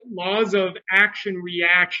laws of action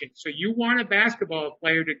reaction. So you want a basketball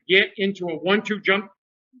player to get into a 1-2 jump,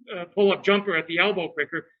 pull-up jumper at the elbow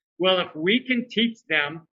quicker. Well, if we can teach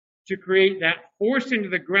them to create that force into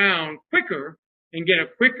the ground quicker and get a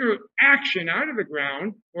quicker action out of the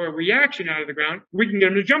ground or a reaction out of the ground, we can get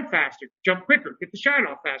them to jump faster, jump quicker, get the shot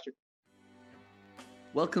off faster.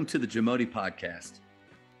 Welcome to the Jamodi Podcast.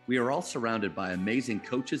 We are all surrounded by amazing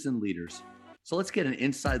coaches and leaders. So let's get an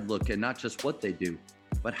inside look at not just what they do,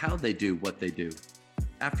 but how they do what they do.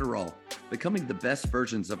 After all, becoming the best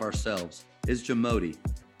versions of ourselves is Jamodi,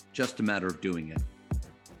 just a matter of doing it.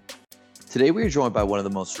 Today we are joined by one of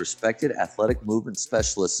the most respected athletic movement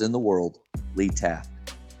specialists in the world, Lee Taft.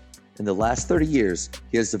 In the last 30 years,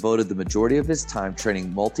 he has devoted the majority of his time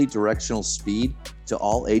training multi-directional speed to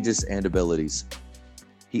all ages and abilities.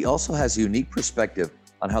 He also has a unique perspective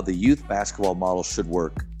on how the youth basketball model should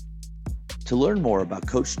work. To learn more about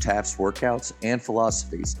Coach Taft's workouts and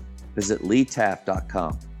philosophies, visit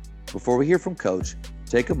leetaft.com. Before we hear from Coach,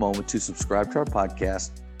 take a moment to subscribe to our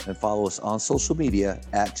podcast and follow us on social media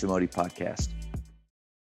at Jamodi Podcast.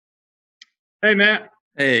 Hey, Matt.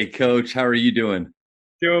 Hey, Coach. How are you doing?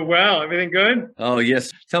 Doing well. Everything good? Oh,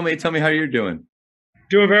 yes. Tell me how you're doing.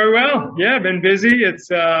 Doing very well. Yeah, been busy. It's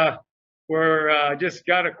we're just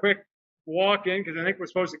got a quick walk in because I think we're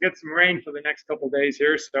supposed to get some rain for the next couple of days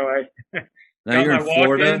here. So now you're in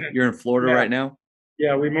Florida. You're in Florida right now?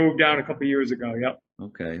 Yeah, we moved down a couple of years ago. Yep.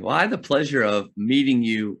 Okay. Well, I had the pleasure of meeting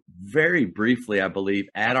you very briefly, I believe,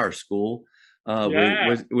 at our school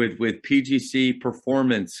with PGC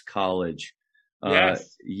Performance College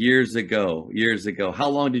yes. years ago. How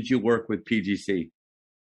long did you work with PGC?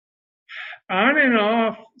 On and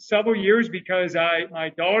off several years because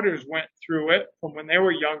my daughters went through it from when they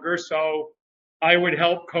were younger. So I would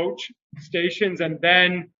help coach stations, and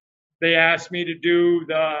then they asked me to do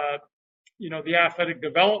the athletic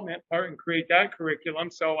development part and create that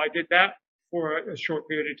curriculum. So I did that for a short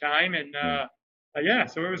period of time, and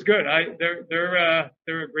so it was good. They're a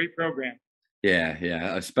great program.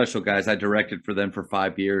 Yeah, special guys. I directed for them for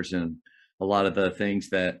 5 years, and a lot of the things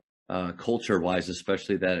that culture-wise,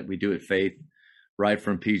 especially that we do at Faith, right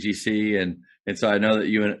from PGC, and so I know that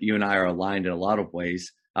you and I are aligned in a lot of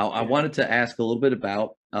ways. I wanted to ask a little bit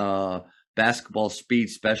about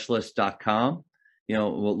basketballspeedspecialist.com. A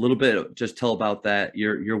little bit, just tell about that,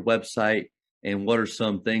 your website, and what are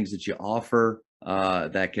some things that you offer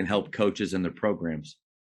that can help coaches in their programs.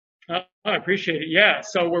 I appreciate it. Yeah,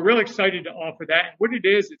 so we're really excited to offer that. What it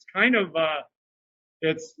is, it's kind of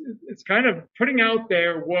putting out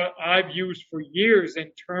there what I've used for years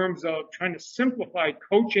in terms of trying to simplify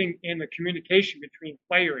coaching and the communication between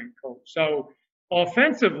player and coach. So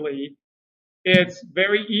offensively, it's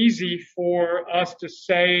very easy for us to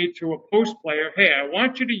say to a post player, hey, I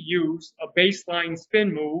want you to use a baseline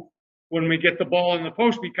spin move when we get the ball in the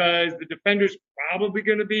post because the defender's probably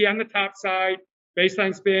going to be on the top side,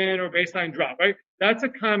 baseline spin or baseline drop, right? That's a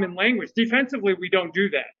common language. Defensively, we don't do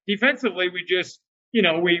that. Defensively, we just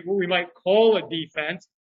we might call a defense.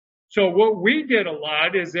 So what we did a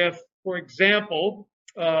lot is if, for example,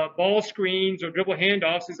 ball screens or dribble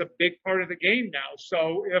handoffs is a big part of the game now.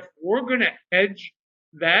 So if we're going to hedge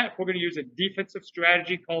that, we're going to use a defensive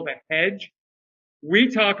strategy called a hedge. We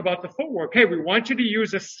talk about the footwork. Hey, we want you to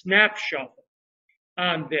use a snap shuffle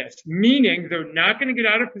on this, meaning they're not going to get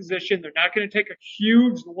out of position. They're not going to take a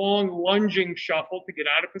huge, long lunging shuffle to get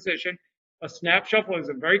out of position. A snap shuffle is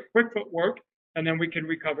a very quick footwork, and then we can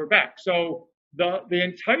recover back. So the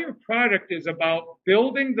entire product is about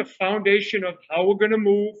building the foundation of how we're going to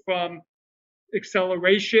move from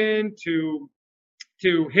acceleration to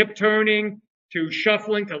hip turning, to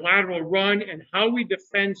shuffling, to lateral run, and how we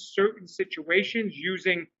defend certain situations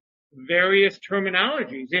using various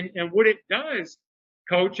terminologies. And what it does,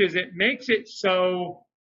 Coach, is it makes it so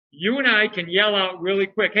you and I can yell out really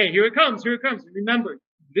quick, hey, here it comes. Remember,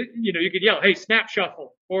 you could yell, hey, snap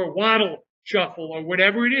shuffle or waddle shuffle or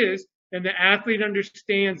whatever it is, and the athlete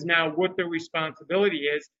understands now what their responsibility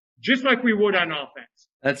is, just like we would on offense.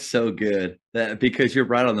 That's so good, because you're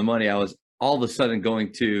right on the money. I was all of a sudden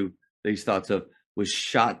going to these thoughts of with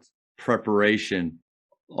shot preparation,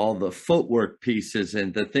 all the footwork pieces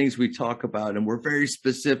and the things we talk about, and we're very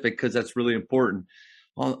specific because that's really important.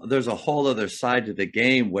 There's a whole other side to the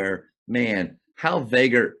game where, man, how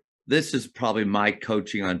vague this is probably my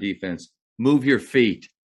coaching on defense. Move your feet.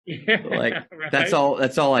 Like right. That's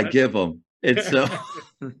all I give them. It's so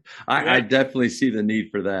I definitely see the need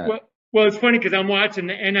for that. Well, it's funny because I'm watching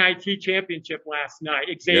the NIT championship last night,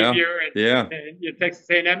 Xavier and Texas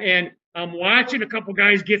A&M, and I'm watching a couple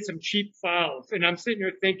guys get some cheap fouls, and I'm sitting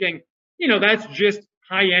here thinking, that's just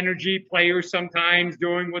high energy players sometimes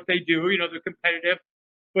doing what they do, they're competitive,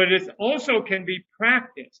 but it also can be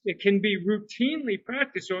practiced. It can be routinely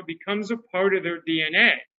practiced so it becomes a part of their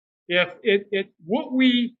DNA. If what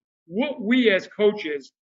we as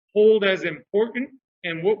coaches hold as important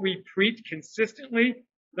and what we preach consistently,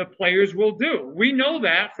 the players will do. We know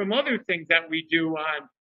that from other things that we do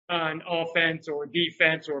on offense or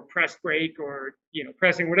defense or press break or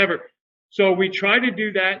pressing, whatever. So we try to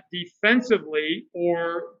do that defensively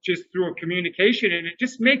or just through a communication, and it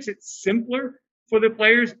just makes it simpler for the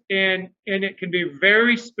players, and it can be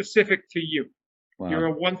very specific to you. Wow. You're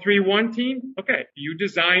a 1-3-1 team. Okay, you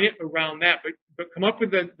design it around that, but come up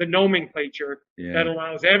with the nomenclature that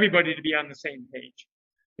allows everybody to be on the same page.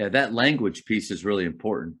 Yeah, that language piece is really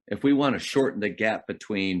important. If we want to shorten the gap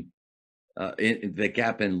between the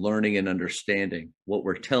gap in learning and understanding, what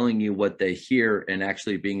we're telling you, what they hear, and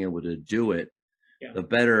actually being able to do it, the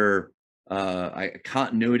better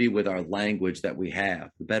continuity with our language that we have,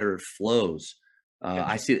 the better it flows.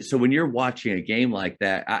 I see it. So when you're watching a game like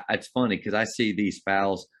that, it's funny because I see these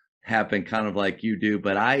fouls happen kind of like you do,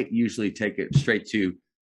 but I usually take it straight to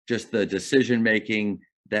just the decision making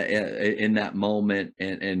that in that moment,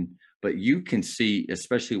 but you can see,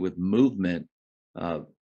 especially with movement,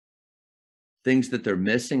 things that they're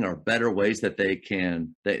missing are better ways that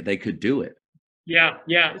they could do it.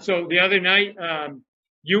 Yeah. So the other night,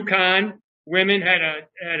 UConn women had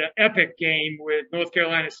an epic game with North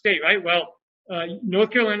Carolina State, right? Well,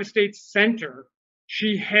 North Carolina State's center,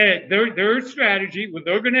 she had their strategy was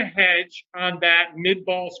they're going to hedge on that mid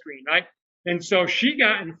ball screen, right? And so she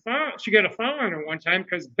got a foul on her one time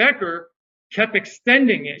because Becker kept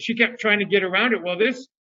extending it. She kept trying to get around it. Well, this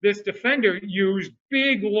defender used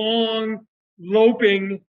big, long,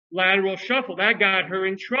 loping lateral shuffle. That got her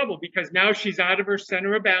in trouble because now she's out of her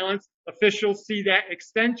center of balance. Officials see that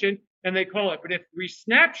extension and they call it. But if we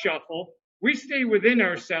snap shuffle, we stay within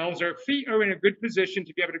ourselves. Our feet are in a good position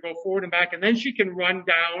to be able to go forward and back. And then she can run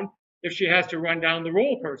down if she has to run down the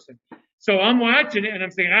roll person. So I'm watching it and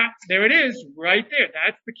I'm saying, there it is right there.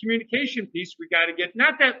 That's the communication piece we got to get.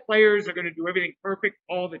 Not that players are going to do everything perfect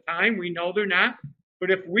all the time. We know they're not.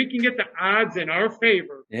 But if we can get the odds in our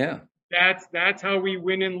favor, that's how we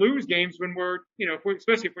win and lose games when we're,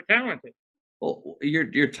 especially if we're talented. Well,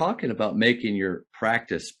 you're talking about making your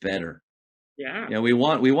practice better. Yeah. We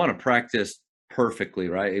want to practice perfectly,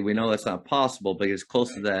 right? We know that's not possible, but as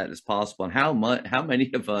close to that as possible. And how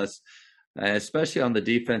many of us, especially on the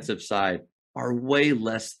defensive side, are way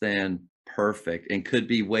less than perfect and could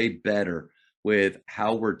be way better with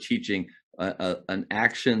how we're teaching an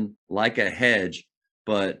action like a hedge.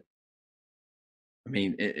 But I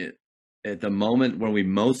mean, at the moment when we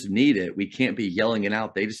most need it, we can't be yelling it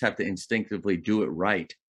out. They just have to instinctively do it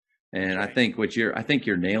right. And right. I think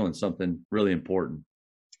you're nailing something really important.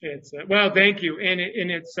 It's well, thank you. And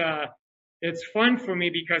it's fun for me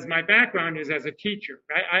because my background is as a teacher.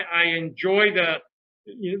 I enjoy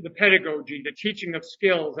the pedagogy, the teaching of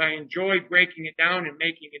skills. I enjoy breaking it down and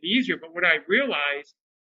making it easier. But what I realize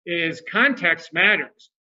is context matters.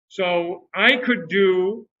 So I could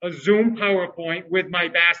do a Zoom PowerPoint with my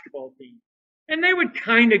basketball team, and they would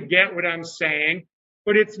kind of get what I'm saying,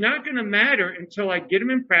 but it's not going to matter until I get them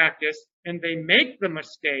in practice and they make the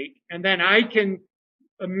mistake, and then I can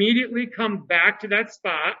immediately come back to that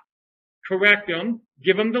spot, correct them,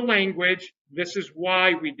 give them the language. This is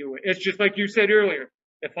why we do it. It's just like you said earlier.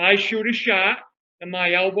 If I shoot a shot and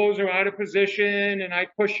my elbows are out of position and I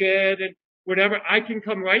push it and whatever, I can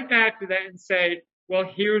come right back to that and say, well,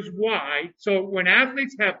 here's why. So when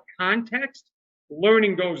athletes have context,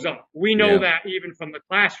 learning goes up. We know that even from the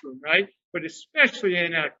classroom, right? But especially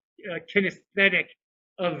in a kinesthetic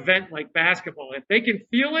event like basketball, if they can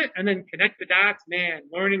feel it and then connect the dots, man,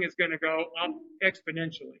 learning is going to go up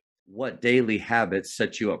exponentially. What daily habits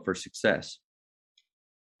set you up for success?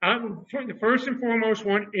 The first and foremost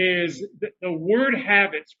one is the word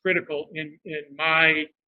habit's critical in my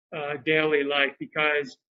daily life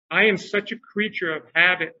because I am such a creature of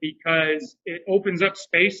habit because it opens up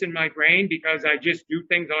space in my brain because I just do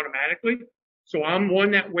things automatically. So I'm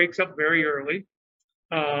one that wakes up very early.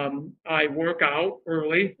 I work out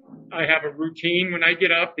early. I have a routine when I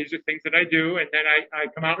get up. These are things that I do. And then I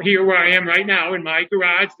come out here where I am right now in my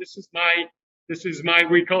garage. This is my,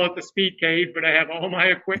 we call it the speed cave, but I have all my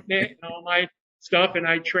equipment and all my stuff and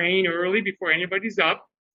I train early before anybody's up.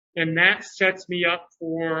 And that sets me up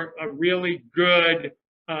for a really good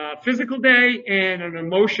physical day and an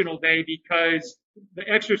emotional day because the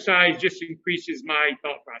exercise just increases my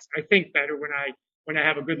thought process. I think better when I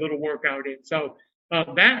have a good little workout in. So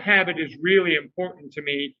that habit is really important to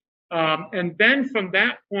me. And then from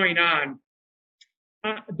that point on,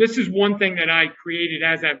 This is one thing that I created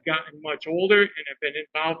as I've gotten much older and have been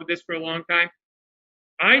involved with this for a long time.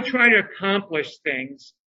 I try to accomplish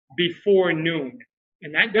things before noon.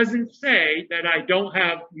 And that doesn't say that I don't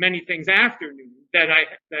have many things after noon that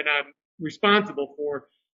I'm responsible for.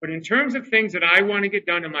 But in terms of things that I want to get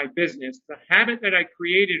done in my business, the habit that I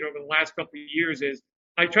created over the last couple of years is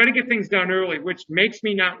I try to get things done early, which makes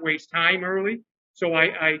me not waste time early. So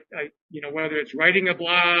whether it's writing a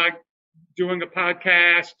blog, doing a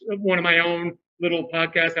podcast, one of my own little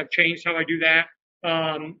podcasts, I've changed how I do that.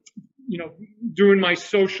 Um, doing my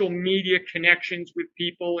social media connections with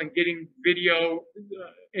people and getting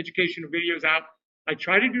educational videos out. I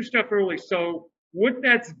try to do stuff early. So what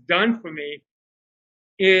that's done for me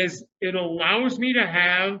is it allows me to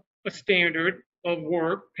have a standard of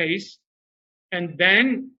work pace, and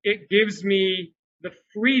then it gives me the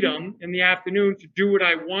freedom in the afternoon to do what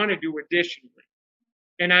I want to do additionally.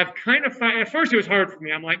 And I've kind of at first it was hard for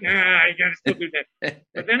me. I'm like, I gotta still do that.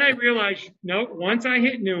 But then I realized, no, once I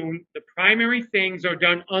hit noon, the primary things are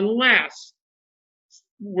done unless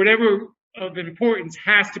whatever of importance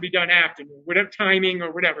has to be done after noon, whatever timing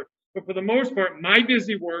or whatever. But for the most part, my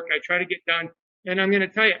busy work, I try to get done. And I'm going to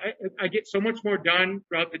tell you, I get so much more done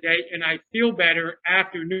throughout the day, and I feel better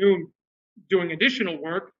after noon doing additional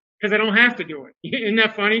work because I don't have to do it. Isn't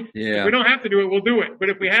that funny? Yeah. If we don't have to do it, we'll do it. But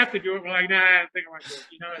if we have to do it, we're like, nah, I don't think I want to do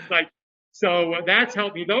it. It's like, so that's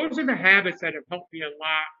helped me. Those are the habits that have helped me a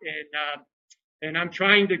lot. And I'm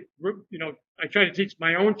trying to, I try to teach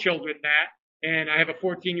my own children that. And I have a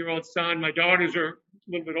 14-year-old son. My daughters are a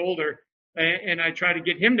little bit older. And I try to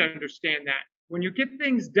get him to understand that. When you get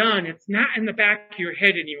things done, it's not in the back of your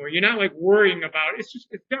head anymore. You're not like worrying about it.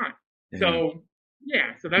 It's done.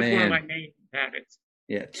 Yeah. So that's one of my main habits.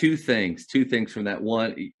 Yeah, two things from that.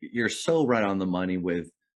 One, you're so right on the money with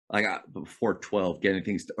like before 12, getting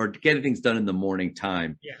things done in the morning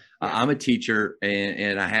time. Yeah. I'm a teacher,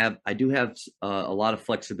 and I do have a lot of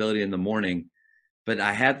flexibility in the morning, but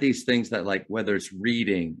I have these things that, like, whether it's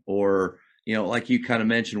reading or, like you kind of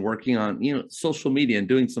mentioned, working on, social media and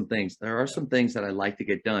doing some things. There are some things that I like to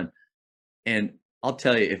get done. And I'll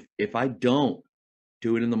tell you, if I don't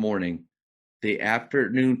do it in the morning, the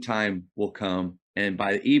afternoon time will come. And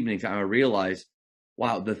by the evening time, I realized,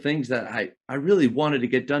 wow, the things that I really wanted to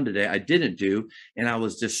get done today, I didn't do. And I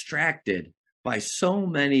was distracted by so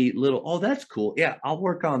many little, oh, that's cool. Yeah, I'll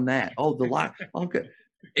work on that. Oh, the lot. Okay.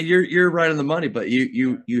 And you're right on the money, but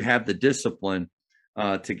you have the discipline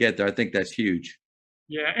to get there. I think that's huge.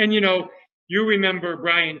 Yeah. And, you remember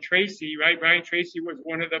Brian Tracy, right? Brian Tracy was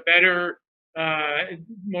one of the better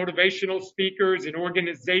motivational speakers, and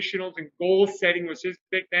organizationals, and goal setting was his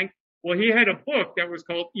big thing. Well, he had a book that was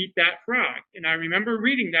called Eat That Frog. And I remember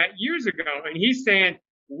reading that years ago. And he's saying,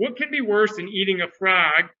 what can be worse than eating a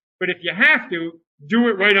frog? But if you have to, do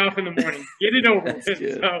it right off in the morning. Get it over with.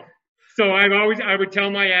 So I would tell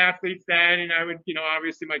my athletes that, and I would,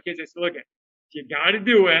 obviously my kids, I said, look, you got to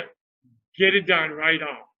do it. Get it done right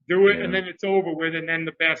off. Do it, and then it's over with, and then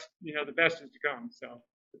the best is to come. So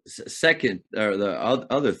second, or the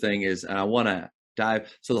other thing is, and I want to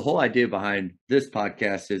dive. So the whole idea behind this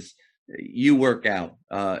podcast is you work out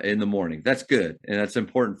in the morning. That's good, and that's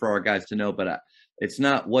important for our guys to know. But it's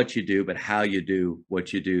not what you do, but how you do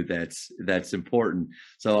what you do that's important.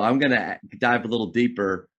 So I'm going to dive a little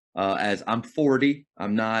deeper. As I'm 40,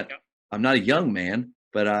 I'm not a young man,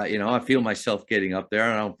 but I feel myself getting up there,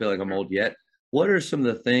 and I don't feel like I'm old yet. What are some of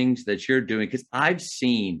the things that you're doing? Because I've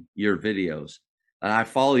seen your videos, and I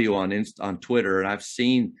follow you on Twitter, and I've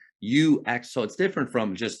seen you act. So it's different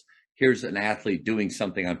from just, here's an athlete doing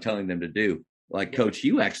something I'm telling them to do. Like, Coach,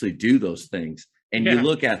 you actually do those things, and you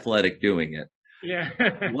look athletic doing it. Yeah.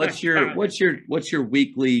 What's your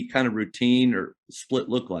weekly kind of routine or split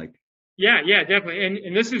look like? Yeah, definitely.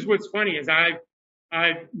 And this is what's funny is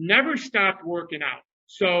I've never stopped working out.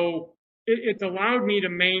 So it's allowed me to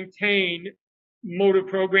maintain motor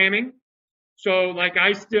programming. So like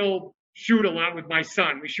I still shoot a lot with my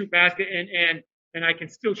son. We shoot basket, and I can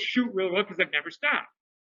still shoot really well because I've never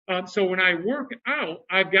stopped. So when I work out,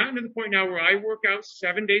 I've gotten to the point now where I work out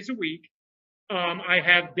 7 days a week. I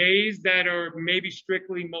have days that are maybe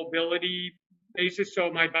strictly mobility basis, so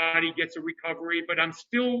my body gets a recovery, but I'm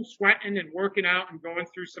still sweating and working out and going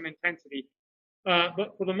through some intensity.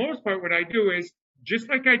 But for the most part, what I do is, just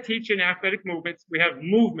like I teach in athletic movements, we have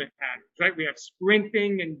movement patterns, right? We have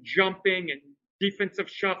sprinting and jumping and defensive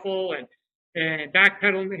shuffle and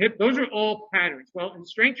backpedaling, hip. Those are all patterns. Well, in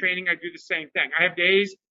strength training, I do the same thing. I have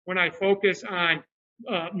days when I focus on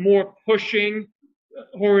more pushing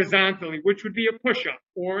horizontally, which would be a push-up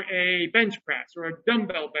or a bench press or a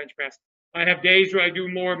dumbbell bench press. I have days where I do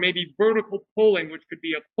more maybe vertical pulling, which could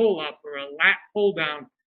be a pull up or a lat pull down.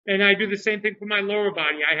 And I do the same thing for my lower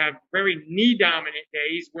body. I have very knee dominant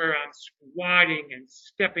days where I'm squatting and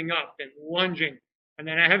stepping up and lunging. And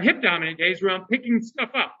then I have hip dominant days where I'm picking stuff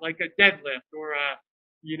up like a deadlift or an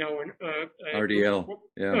RDL.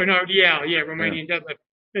 Yeah. or an RDL, Yeah. Romanian deadlift.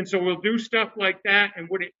 And so we'll do stuff like that. And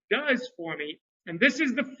what it does for me, and this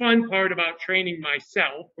is the fun part about training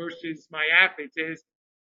myself versus my athletes, is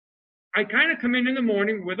I kind of come in the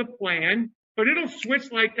morning with a plan, but it'll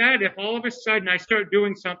switch like that if all of a sudden I start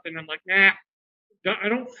doing something. I'm like, nah, I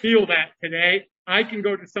don't feel that today. I can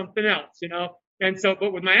go to something else, And so,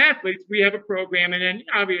 but with my athletes, we have a program, and then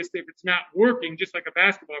obviously, if it's not working, just like a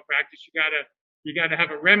basketball practice, you gotta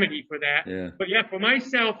have a remedy for that. Yeah. But yeah, for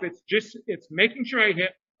myself, it's making sure I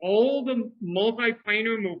hit all the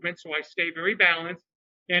multi-planar movements, so I stay very balanced.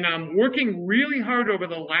 And I'm working really hard over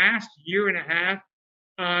the last year and a half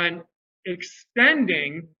on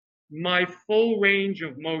extending my full range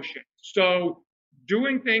of motion. So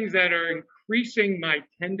doing things that are increasing my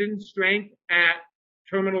tendon strength at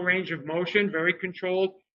terminal range of motion, very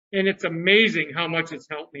controlled. And it's amazing how much it's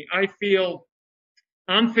helped me.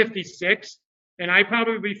 I'm 56 and I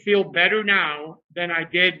probably feel better now than I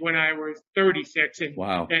did when I was 36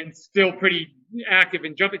 and still pretty active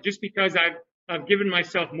and jumping, just because I've given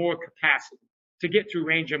myself more capacity to get through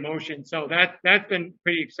range of motion. So that's been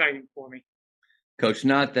pretty exciting for me. Coach,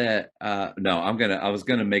 not that no, I was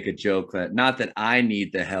gonna make a joke that not that I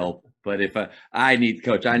need the help, but if I need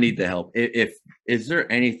Coach, I need the help. If is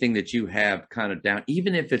there anything that you have kind of down,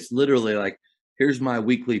 even if it's literally like, here's my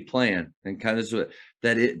weekly plan and kind of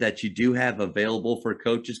that you do have available for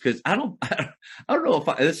coaches? Because I don't know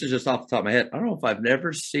if this is just off the top of my head. I don't know if I've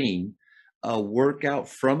never seen a workout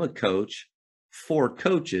from a coach for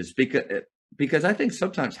coaches, because I think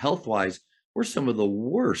sometimes health wise, we're some of the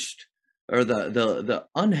worst or the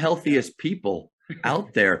unhealthiest people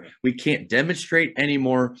out there. We can't demonstrate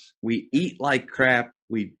anymore. We eat like crap.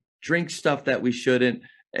 We drink stuff that we shouldn't.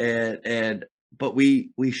 But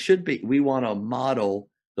we want to model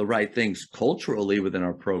the right things culturally within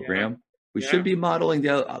our program. We should be modeling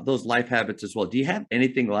those life habits as well. Do you have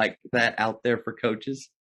anything like that out there for coaches?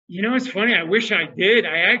 It's funny. I wish I did.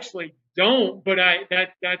 I actually don't, but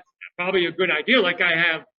that's probably a good idea. Like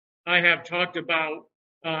I have talked about,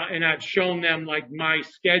 and I've shown them like my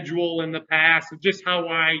schedule in the past, and just how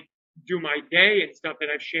I do my day and stuff that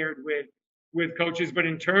I've shared with coaches. But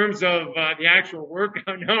in terms of the actual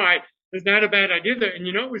workout, no, it's not a bad idea there. And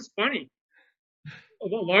it was funny. A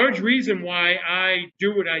large reason why I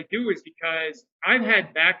do what I do is because I've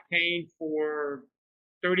had back pain for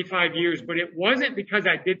 35 years, but it wasn't because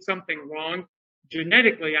I did something wrong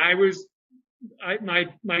genetically.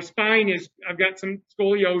 My spine I've got some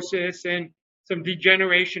scoliosis and some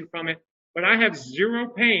degeneration from it, but I have zero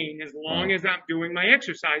pain as long as I'm doing my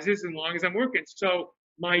exercises, as long as I'm working. So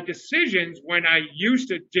my decisions, when I used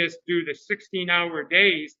to just do the 16-hour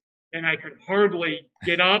days and I could hardly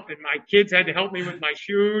get up and my kids had to help me with my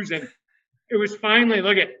shoes, and it was finally,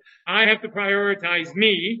 I have to prioritize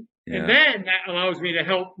me. Yeah. And then that allows me to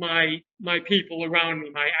help my people around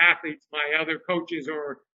me, my athletes, my other coaches,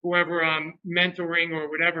 or whoever I'm mentoring or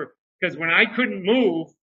whatever. Because when I couldn't move,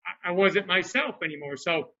 I wasn't myself anymore.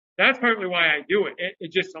 So that's partly why I do it.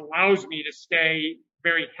 It just allows me to stay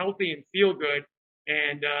very healthy and feel good.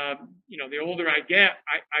 And the older I get,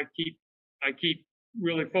 I keep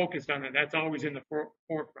really focused on that. That's always in the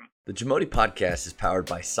forefront. The Jamodi podcast is powered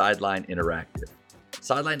by Sideline Interactive.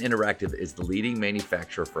 Sideline Interactive is the leading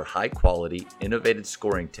manufacturer for high-quality, innovative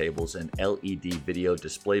scoring tables and LED video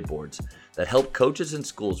display boards that help coaches and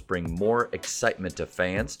schools bring more excitement to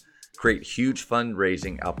fans, create huge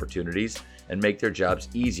fundraising opportunities, and make their jobs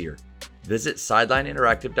easier. Visit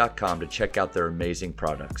sidelineinteractive.com to check out their amazing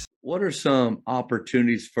products. What are some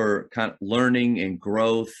opportunities for kind of learning and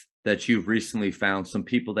growth that you've recently found? Some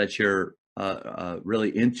people that you're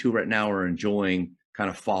really into right now or enjoying kind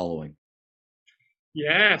of following?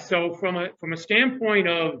 Yeah, so from a standpoint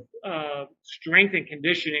of strength and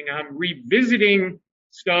conditioning, I'm revisiting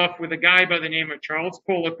stuff with a guy by the name of Charles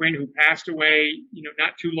Poliquin, who passed away,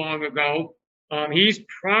 not too long ago. He's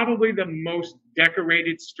probably the most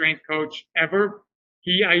decorated strength coach ever.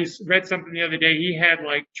 I read something the other day. He had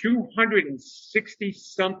like 260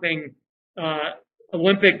 something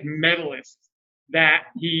Olympic medalists that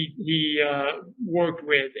he worked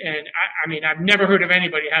with, and I mean, I've never heard of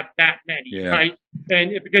anybody have that many, right?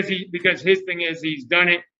 And because his thing is he's done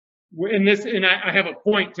it in this, and I have a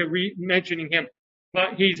point to mentioning him,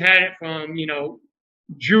 but he's had it from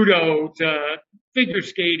judo to figure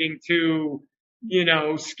skating to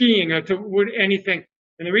skiing or to anything.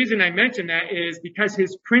 And the reason I mention that is because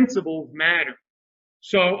his principles matter.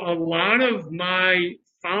 So a lot of my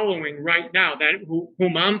following right now,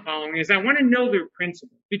 whom I'm following, is I want to know their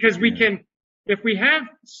principles, because we can, if we have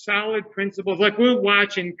solid principles, like we're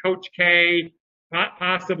watching Coach K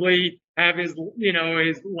possibly have his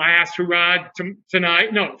last hurrah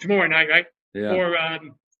tomorrow night, right? Yeah.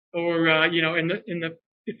 Or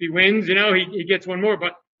if he wins, he gets one more.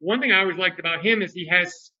 But one thing I always liked about him is he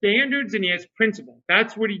has standards and he has principles.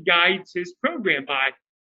 That's what he guides his program by.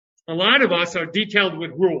 A lot of us are detailed with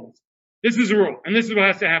rules. This is a rule, and this is what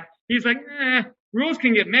has to happen. He's like, rules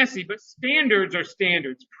can get messy, but standards are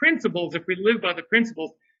standards. Principles, if we live by the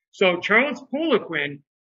principles. So Charles Poliquin,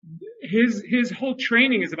 his whole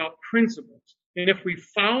training is about principles. And if we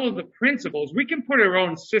follow the principles, we can put our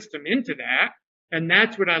own system into that. And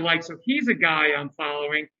that's what I like. So he's a guy I'm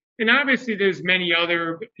following. And obviously there's many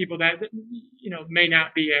other people that, may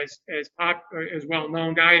not be as well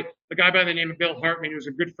known. A guy by the name of Bill Hartman, who's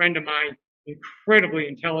a good friend of mine, incredibly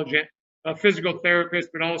intelligent, a physical therapist,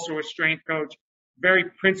 but also a strength coach, very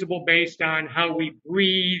principle based on how we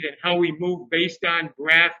breathe and how we move based on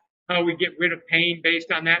breath, how we get rid of pain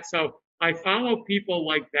based on that. So I follow people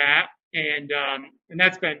like that. And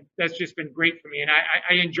that's just been great for me. And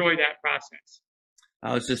I enjoy that process.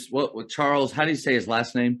 I was just, what Charles, how do you say his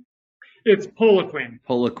last name? It's Poliquin.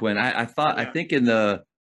 Poliquin. I think in the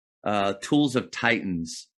Tools of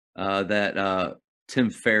Titans that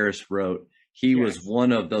Tim Ferriss wrote, he was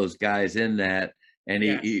one of those guys in that. And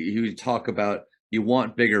he would talk about, you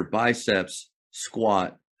want bigger biceps,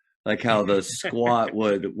 squat, like how the squat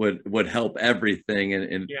would help everything.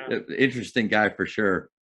 And interesting guy for sure.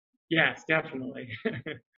 Yes, definitely.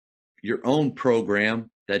 Your own program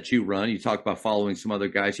that you run, you talk about following some other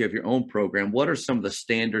guys, you have your own program. What are some of the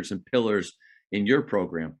standards and pillars in your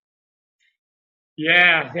program?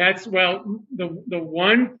 Yeah, the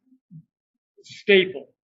one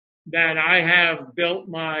staple that I have built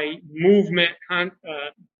my movement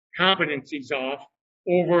competencies off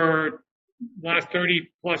over the last 30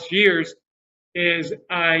 plus years is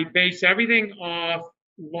I base everything off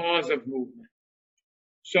laws of movement.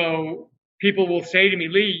 So people will say to me,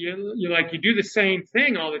 Lee, you do the same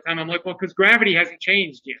thing all the time. I'm like, well, because gravity hasn't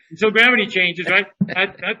changed yet. Until gravity changes, right?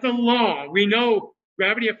 That's a law. We know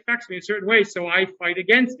gravity affects me a certain way, so I fight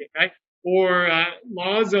against it, right? Or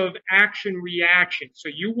laws of action reaction. So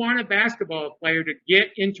you want a basketball player to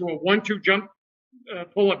get into a 1-2 jump,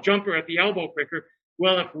 pull-up jumper at the elbow quicker.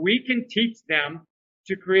 Well, if we can teach them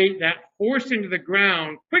to create that force into the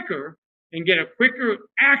ground quicker and get a quicker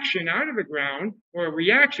action out of the ground or a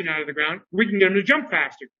reaction out of the ground, we can get them to jump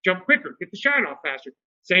faster, jump quicker, get the shot off faster.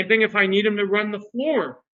 Same thing if I need them to run the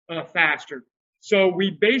floor faster. So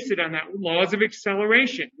we base it on that laws of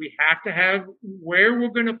acceleration. We have to have where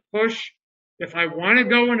we're going to push. If I want to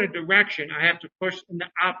go in a direction, I have to push in the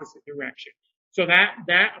opposite direction. So that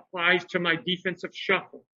applies to my defensive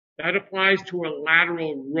shuffle. That applies to a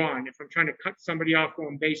lateral run if I'm trying to cut somebody off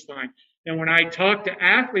going baseline. And when I talk to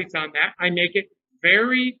athletes on that, I make it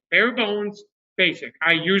very bare bones basic.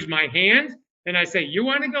 I use my hands and I say, you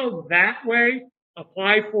want to go that way,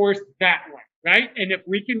 apply force that way, right? And if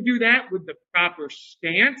we can do that with the proper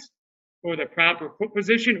stance or the proper foot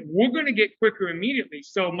position, we're going to get quicker immediately.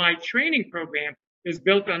 So my training program is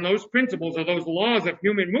built on those principles or those laws of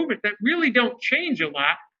human movement that really don't change a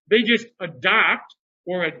lot. They just adopt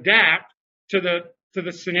or adapt to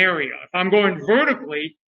the scenario. If I'm going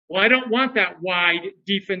vertically, well, I don't want that wide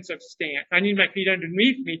defensive stance. I need my feet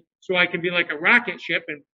underneath me so I can be like a rocket ship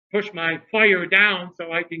and push my fire down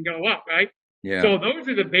so I can go up, right? Yeah. So those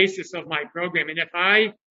are the basis of my program. And if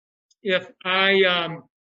I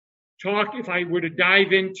were to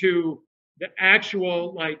dive into the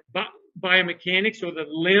actual biomechanics or the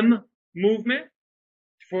limb movement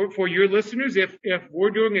for your listeners, if we're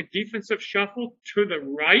doing a defensive shuffle to the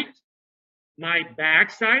right, my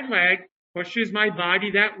backside leg pushes my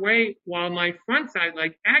body that way while my front side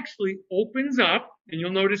leg actually opens up. And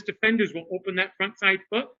you'll notice defenders will open that front side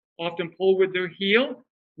foot, often pull with their heel.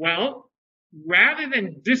 Well, rather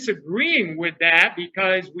than disagreeing with that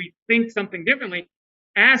because we think something differently,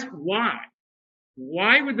 ask why.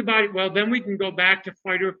 Why would the body? Well, then we can go back to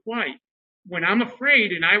fight or flight. When I'm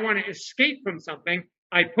afraid and I want to escape from something,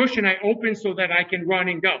 I push and I open so that I can run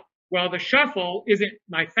and go. Well, the shuffle isn't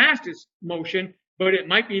my fastest motion, but it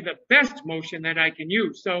might be the best motion that I can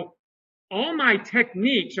use. So all my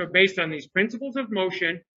techniques are based on these principles of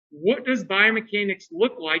motion. What does biomechanics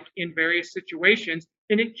look like in various situations?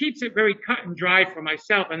 And it keeps it very cut and dry for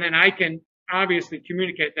myself. And then I can obviously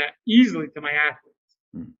communicate that easily to my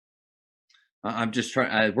athletes. I'm just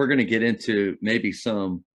trying, we're going to get into maybe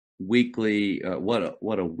some weekly,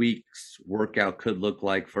 what a week's workout could look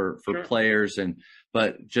like for Sure. players,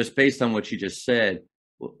 but just based on what you just said,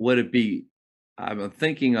 would it be? I'm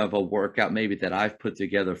thinking of a workout maybe that I've put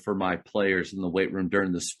together for my players in the weight room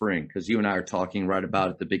during the spring, because you and I are talking right about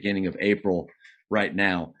at the beginning of April right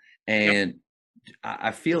now, Yep. and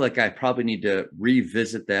I feel like I probably need to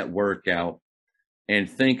revisit that workout and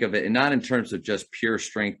think of it, and not in terms of just pure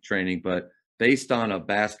strength training, but based on a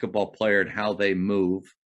basketball player and how they move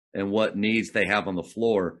and what needs they have on the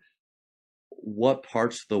floor, what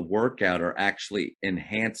parts of the workout are actually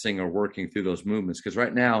enhancing or working through those movements. Because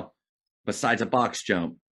right now, besides a box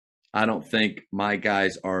jump, I don't think my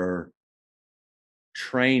guys are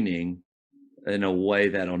training in a way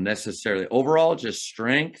that'll necessarily overall just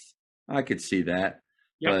strength. I could see that,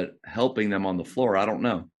 Yep. but helping them on the floor, I don't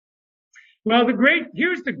know. Well,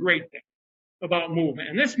 here's the great thing about movement,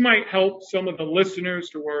 and this might help some of the listeners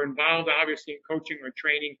who are involved, obviously, in coaching or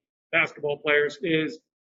training basketball players, is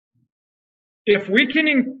if we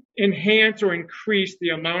can enhance or increase the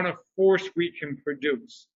amount of force we can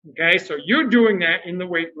produce. Okay, so you're doing that in the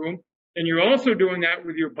weight room, and you're also doing that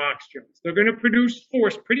with your box jumps. They're going to produce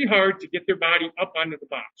force pretty hard to get their body up onto the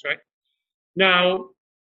box, right? Now,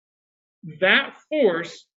 that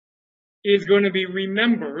force is going to be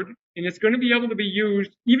remembered, and it's going to be able to be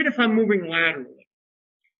used even if I'm moving laterally.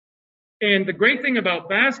 And the great thing about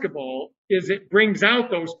basketball is it brings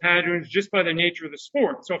out those patterns just by the nature of the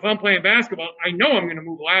sport. So if I'm playing basketball, I know I'm going to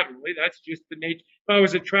move laterally. That's just the nature. If I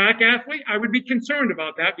was a track athlete, I would be concerned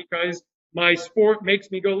about that because my sport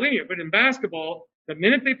makes me go linear. But in basketball, the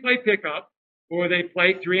minute they play pickup or they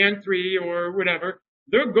play 3-on-3 or whatever,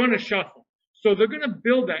 they're going to shuffle. So they're going to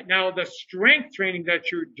build that. Now, the strength training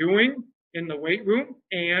that you're doing in the weight room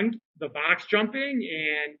and the box jumping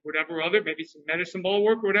and whatever other, maybe some medicine ball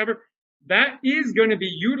work or whatever, that is going to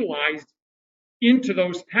be utilized into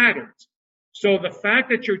those patterns. So the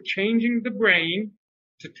fact that you're changing the brain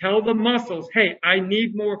to tell the muscles, hey, I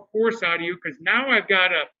need more force out of you because now I've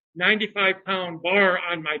got a 95-pound bar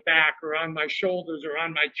on my back or on my shoulders or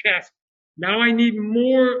on my chest. Now I need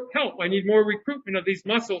more help. I need more recruitment of these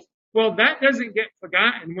muscles. Well, that doesn't get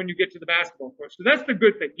forgotten when you get to the basketball court. So that's the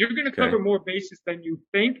good thing. You're going to cover more bases than you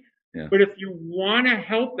think. Yeah. But if you want to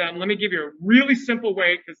help them, let me give you a really simple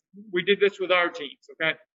way, because we did this with our teams,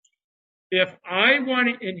 okay? If I want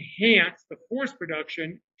to enhance the force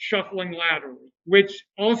production, shuffling laterally, which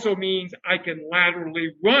also means I can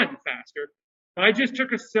laterally run faster, I just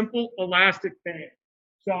took a simple elastic band.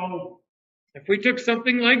 So if we took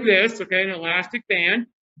something like this, okay, an elastic band,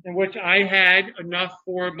 in which I had enough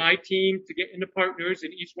for my team to get into partners,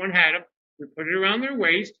 and each one had them, we put it around their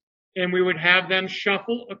waist, and we would have them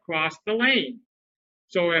shuffle across the lane.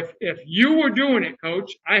 So if you were doing it,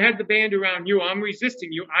 coach, I had the band around you, I'm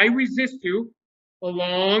resisting you, I resist you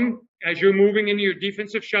along as you're moving into your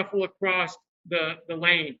defensive shuffle across the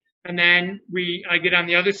lane. And then I get on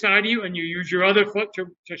the other side of you and you use your other foot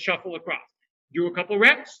to shuffle across. Do a couple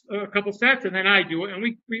reps, a couple sets, and then I do it, and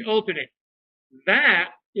we alternate.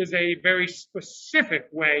 That is a very specific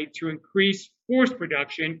way to increase force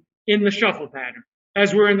production in the shuffle pattern.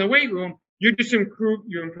 As we're in the weight room, you're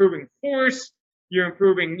improving force, you're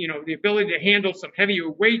improving, the ability to handle some heavier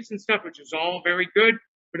weights and stuff, which is all very good.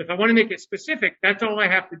 But if I want to make it specific, that's all I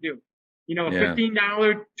have to do. A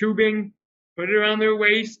 $15 tubing, put it around their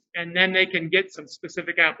waist, and then they can get some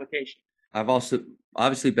specific application. I've also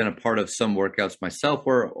obviously been a part of some workouts myself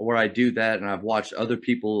where I do that, and I've watched other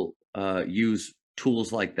people use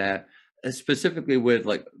tools like that, specifically with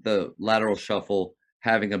like the lateral shuffle,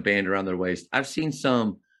 having a band around their waist. I've seen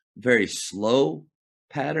some very slow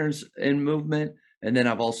patterns in movement, and then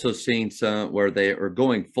I've also seen some where they are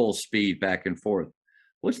going full speed back and forth.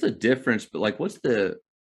 What's the difference? But like, what's the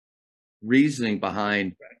reasoning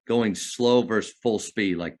behind going slow versus full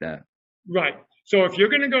speed like that? Right. So if you're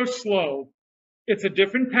going to go slow, it's a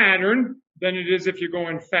different pattern than it is if you're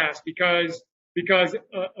going fast, because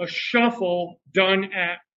a shuffle done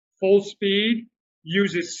at full speed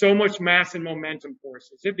uses so much mass and momentum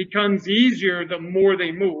forces. It becomes easier the more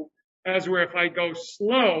they move, as where if I go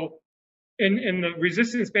slow and the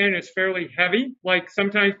resistance band is fairly heavy, like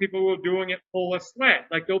sometimes people will doing it pull a sled,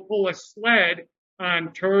 like they'll pull a sled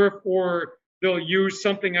on turf, or they'll use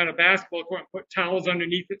something on a basketball court and put towels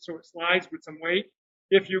underneath it so it slides with some weight.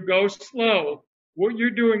 If you go slow, what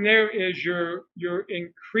you're doing there is you're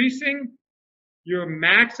increasing your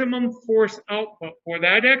maximum force output for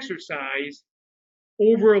that exercise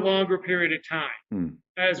over a longer period of time.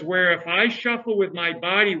 As where if I shuffle with my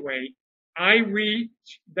body weight, I reach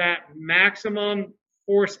that maximum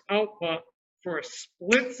force output for a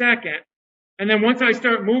split second. And then once I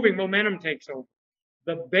start moving, momentum takes over.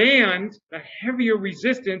 The band, the heavier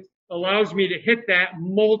resistance, allows me to hit that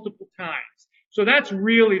multiple times. So that's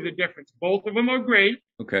really the difference. Both of them are great.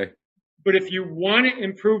 Okay. But if you want to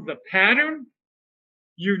improve the pattern,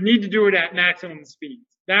 you need to do it at maximum speeds.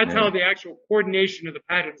 That's how the actual coordination of the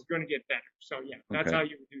pattern is going to get better. So yeah, that's how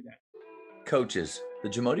you would do that. Coaches, the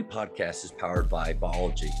Jamodi podcast is powered by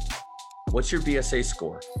Ballology. What's your BSA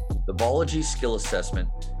score? The Ballology Skill Assessment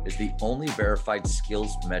is the only verified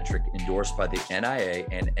skills metric endorsed by the NIA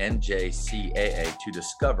and NJCAA to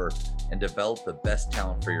discover and develop the best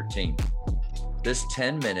talent for your team. This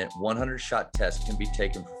 10-minute, 100-shot test can be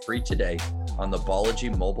taken for free today on the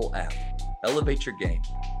Ballology mobile app. Elevate your game.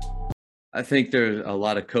 I think there's a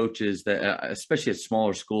lot of coaches that, especially at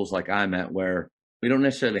smaller schools like I'm at, where we don't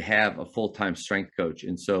necessarily have a full-time strength coach.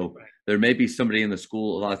 And so there may be somebody in the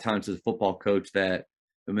school, a lot of times as a football coach, that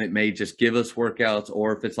may just give us workouts,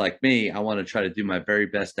 or if it's like me, I want to try to do my very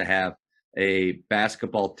best to have a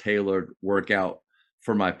basketball tailored workout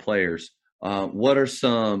for my players. What are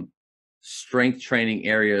some strength training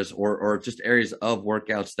areas or just areas of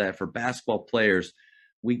workouts that for basketball players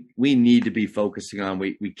we need to be focusing on,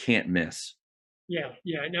 we can't miss? Yeah.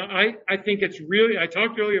 No, I think it's really, I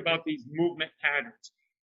talked earlier about these movement patterns.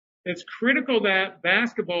 It's critical that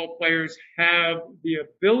basketball players have the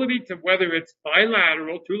ability to, whether it's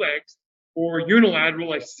bilateral, 2 legs, or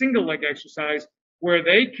unilateral, a single leg exercise, where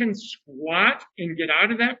they can squat and get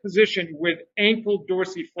out of that position with ankle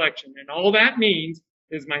dorsiflexion. And all that means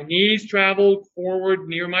is my knees travel forward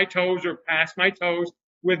near my toes or past my toes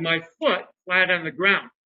with my foot flat on the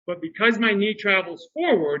ground. But because my knee travels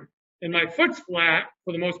forward and my foot's flat,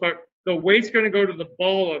 for the most part, the weight's going to go to the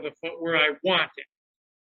ball of the foot where I want it.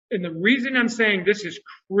 And the reason I'm saying this is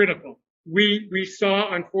critical, we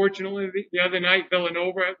saw, unfortunately, the other night,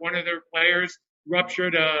 Villanova, one of their players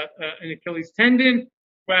ruptured an Achilles tendon.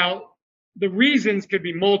 Well, the reasons could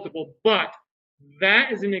be multiple, but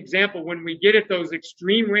that is an example when we get at those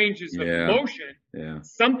extreme ranges of motion,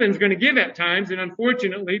 something's going to give at times. And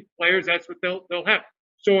unfortunately, players, that's what they'll have.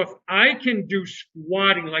 So if I can do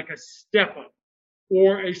squatting like a step up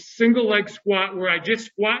or a single leg squat where I just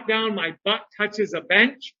squat down, my butt touches a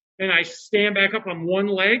bench and I stand back up on one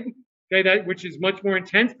leg, okay, which is much more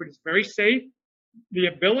intense, but it's very safe. The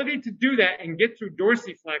ability to do that and get through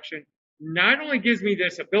dorsiflexion not only gives me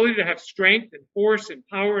this ability to have strength and force and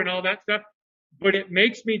power and all that stuff, but it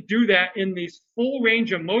makes me do that in these full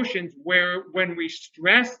range of motions where when we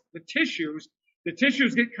stress the tissues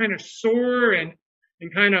get kind of sore and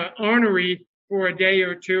kind of ornery for a day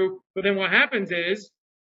or two. But then what happens is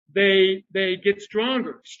they get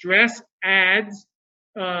stronger. Stress adds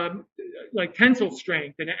like tensile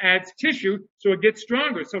strength, and it adds tissue, so it gets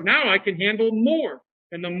stronger. So now I can handle more.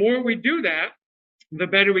 And the more we do that, the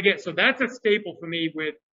better we get. So that's a staple for me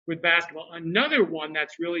with basketball. Another one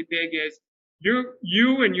that's really big is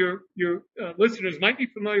you and your listeners might be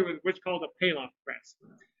familiar with what's called a Pallof press.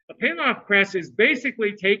 A Pallof press is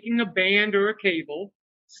basically taking a band or a cable,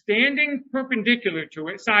 standing perpendicular to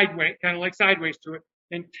it, sideways, kind of like sideways to it,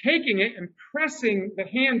 and taking it and pressing the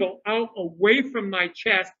handle out away from my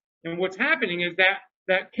chest. And what's happening is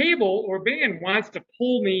that cable or band wants to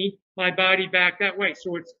pull my body back that way.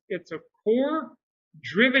 So it's a core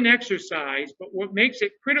driven exercise, but what makes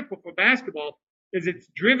it critical for basketball is it's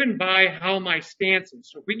driven by how my stance is.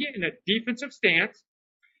 So if we get in a defensive stance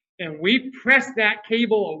and we press that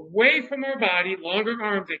cable away from our body, longer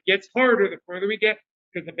arms, it gets harder the further we get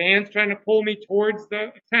because the band's trying to pull me towards the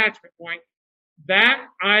attachment point. That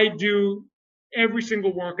I do every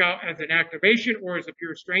single workout as an activation or as a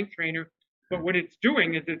pure strength trainer. But what it's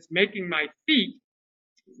doing is it's making my feet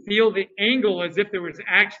feel the angle as if there was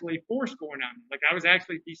actually force going on, like I was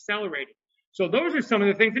actually decelerating. So those are some of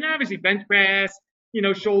the things. And obviously bench press,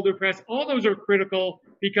 shoulder press, all those are critical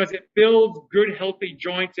because it builds good, healthy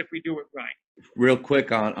joints if we do it right. Real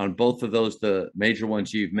quick on both of those, the major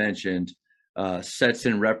ones you've mentioned, sets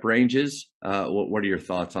and rep ranges. What are your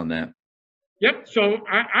thoughts on that? Yep. So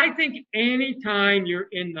I think anytime you're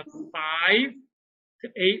in the 5 to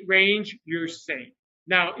 8 range, you're safe.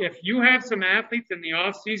 Now, if you have some athletes in the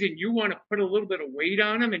off season, you want to put a little bit of weight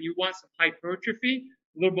on them and you want some hypertrophy,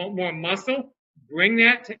 a little bit more muscle, bring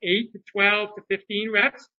that to 8 to 12 to 15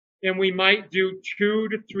 reps, and we might do 2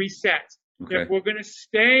 to 3 sets. Okay. If we're going to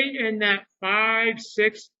stay in that 5,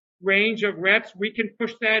 6 range of reps, we can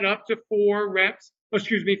push that up to 4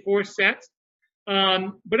 sets.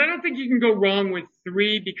 But I don't think you can go wrong with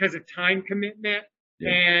 3 because of time commitment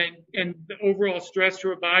and the overall stress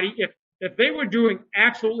to a body. If they were doing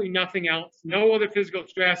absolutely nothing else, no other physical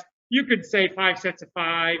stress, you could say 5 sets of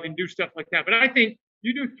 5 and do stuff like that. But I think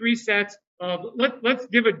you do 3 sets of, let's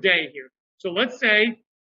give a day here. So let's say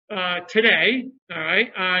today, all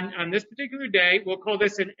right, on this particular day, we'll call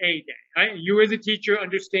this an A day. Right? You as a teacher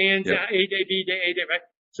understands Yep. A day, B day, A day, right?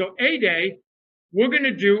 So A day, we're going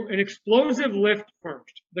to do an explosive lift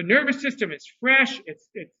first. The nervous system is fresh. It's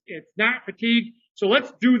not fatigued. So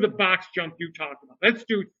let's do the box jump you talked about. Let's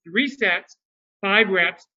do 3 sets, 5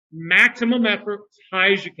 reps, maximum effort, as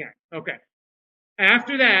high as you can. Okay.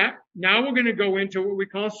 After that, now we're going to go into what we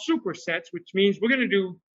call supersets, which means we're going to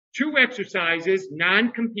do 2 exercises,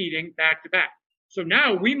 non-competing, back to back. So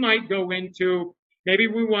now we might go into, maybe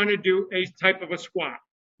we want to do a type of a squat.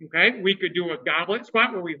 Okay, we could do a goblet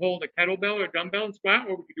squat where we hold a kettlebell or dumbbell and squat,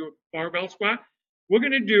 or we could do a barbell squat. We're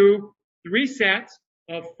going to do 3 sets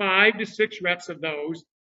of 5 to 6 reps of those.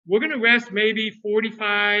 We're going to rest maybe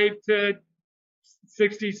 45 to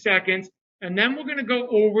 60 seconds, and then we're going to go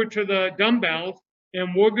over to the dumbbells,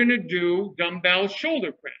 and we're going to do dumbbell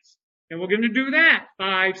shoulder press. And we're going to do that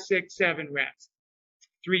 5, 6, 7 reps,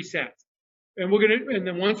 3 sets. And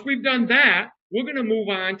then once we've done that, we're going to move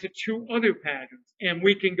on to 2 other patterns. And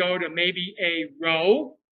we can go to maybe a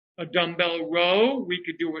row, a dumbbell row. We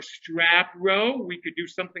could do a strap row. We could do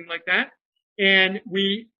something like that. And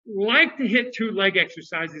we like to hit 2 leg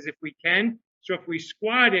exercises if we can. So if we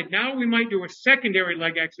squatted, now we might do a secondary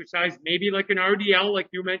leg exercise, maybe like an RDL, like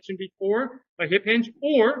you mentioned before, a hip hinge,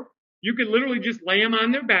 or you could literally just lay them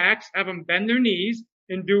on their backs, have them bend their knees,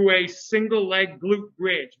 and do a single leg glute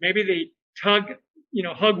bridge. Maybe they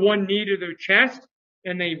hug one knee to their chest,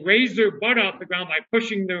 and they raise their butt off the ground by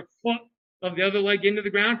pushing their foot of the other leg into the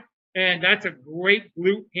ground. And that's a great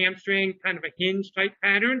glute hamstring kind of a hinge type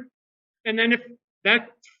pattern. And then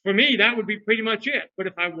for me, that would be pretty much it. But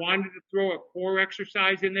if I wanted to throw a core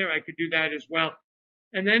exercise in there, I could do that as well.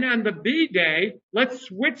 And then on the B day, let's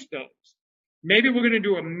switch those. Maybe we're going to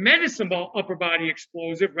do a medicine ball upper body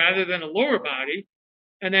explosive rather than a lower body.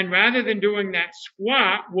 And then rather than doing that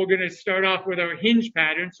squat, we're going to start off with our hinge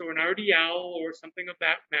pattern, so an RDL or something of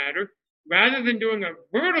that matter. Rather than doing a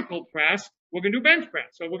vertical press, we're going to do bench press.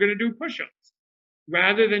 So we're going to do push-ups.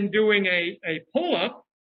 Rather than doing a pull-up,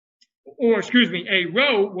 a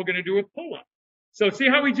row, we're going to do a pull-up. So see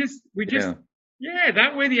how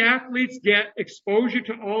that way the athletes get exposure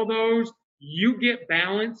to all those. You get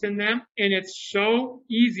balance in them, and it's so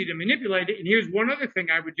easy to manipulate it. And here's one other thing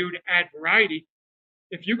I would do to add variety.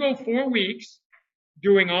 If you go 4 weeks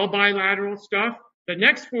doing all bilateral stuff, the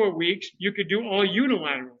next 4 weeks, you could do all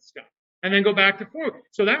unilateral stuff and then go back to 4.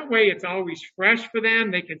 So that way it's always fresh for them.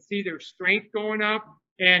 They can see their strength going up,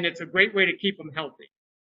 and it's a great way to keep them healthy.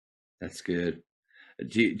 That's good.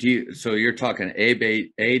 So you're talking A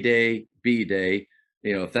day, B day,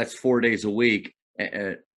 if that's 4 days a week,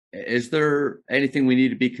 is there anything we need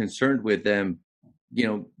to be concerned with them,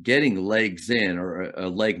 getting legs in or a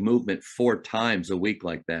leg movement 4 times a week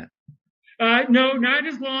like that? No, not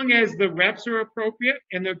as long as the reps are appropriate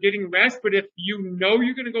and they're getting rest. But if you're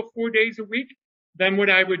going to go 4 days a week, then what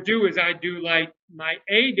I would do is I'd do like my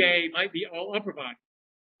A day might be all upper body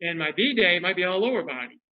and my B day might be all lower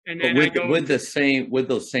body. And then with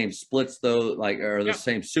those same splits though, the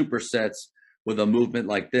same supersets with a movement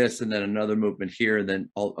like this and then another movement here and then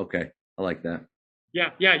okay. I like that.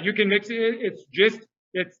 Yeah, you can mix it.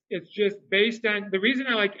 It's just based on the reason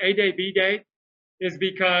I like A day, B day is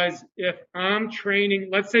because if I'm training,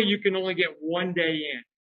 let's say you can only get 1 day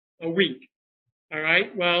in a week. All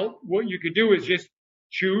right. Well, what you could do is just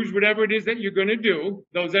choose whatever it is that you're going to do,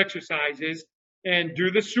 those exercises, and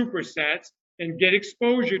do the supersets and get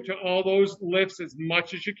exposure to all those lifts as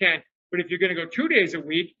much as you can. But if you're going to go 2 days a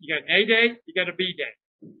week, you got an A day, you got a B day.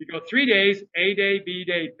 You go 3 days, A day, B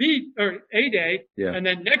day, A day, and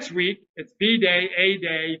then next week it's B day, A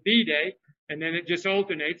day, B day, and then it just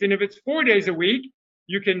alternates. And if it's 4 days a week,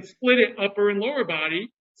 you can split it upper and lower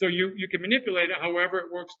body, so you can manipulate it however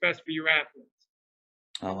it works best for your athletes.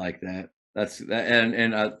 I like that.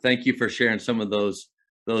 And thank you for sharing some of those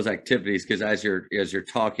activities, because as you're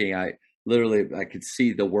talking, I could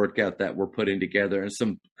see the workout that we're putting together and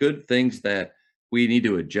some good things that we need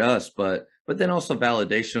to adjust, but then also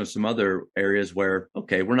validation of some other areas where,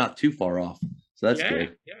 okay, we're not too far off. So that's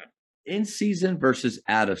good. Yeah. In season versus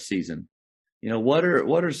out of season, what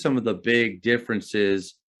are some of the big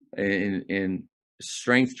differences in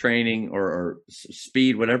strength training or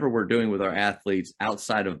speed, whatever we're doing with our athletes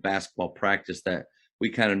outside of basketball practice that we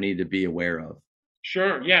kind of need to be aware of?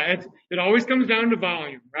 Sure. Yeah. It always comes down to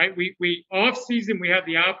volume, right? We off season, we have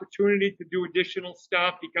the opportunity to do additional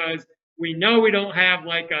stuff because we know we don't have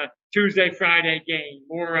like a Tuesday, Friday game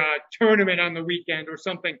or a tournament on the weekend or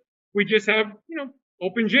something. We just have,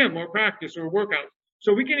 open gym or practice or workout.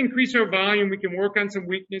 So we can increase our volume. We can work on some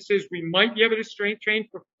weaknesses. We might be able to strength train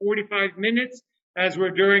for 45 minutes as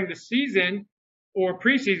we're during the season or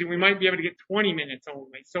preseason, we might be able to get 20 minutes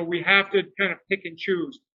only. So we have to kind of pick and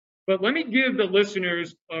choose. But let me give the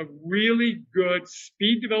listeners a really good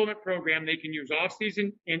speed development program they can use off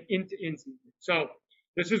season and into in season. So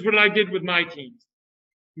this is what I did with my teams.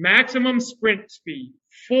 Maximum sprint speed.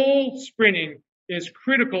 Full sprinting is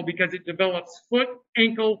critical because it develops foot,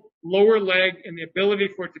 ankle, lower leg, and the ability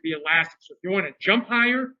for it to be elastic. So if you want to jump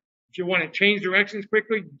higher, if you want to change directions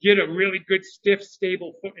quickly, get a really good, stiff,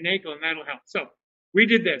 stable foot and ankle, and that'll help. So we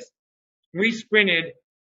did this. We sprinted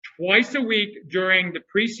twice a week during the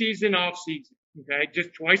preseason, off season. Okay,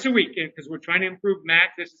 just twice a week, because we're trying to improve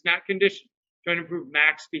max. This is not condition. Trying to improve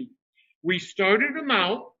max speed. We started them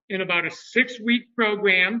out in about a 6-week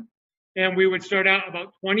program, and we would start out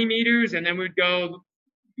about 20 meters, and then we'd go,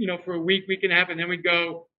 for a week, week and a half, and then we'd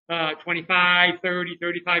go 25, 30,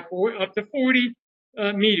 35, 40, up to 40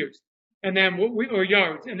 meters, and then or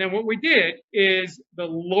yards. And then what we did is the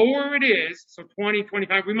lower it is, so 20,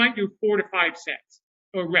 25, we might do 4 to 5 sets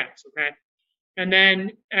or reps, okay? And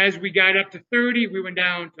then as we got up to 30, we went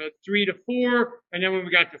down to 3 to 4, and then when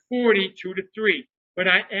we got to 40, 2 to 3. But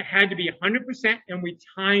it had to be 100%, and we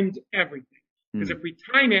timed everything. Because if we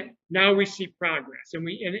time it, now we see progress, and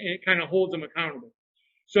it kind of holds them accountable.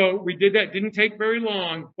 So we did that. Didn't take very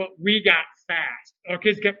long, but we got fast. Our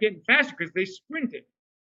kids kept getting faster because they sprinted.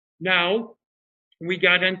 Now we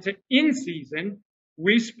got into in season.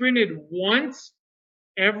 We sprinted once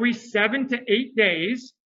every 7 to 8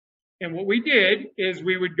 days. And what we did is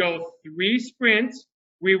we would go 3 sprints.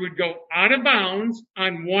 We would go out of bounds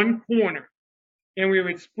on one corner. And we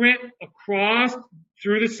would sprint across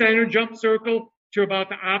through the center jump circle to about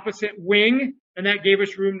the opposite wing. And that gave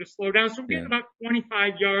us room to slow down. So we get about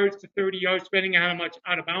 25 yards to 30 yards, depending on how much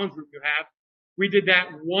out of bounds room you have. We did that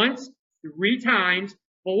once, 3 times,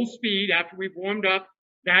 full speed after we warmed up.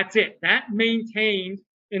 That's it. That maintained,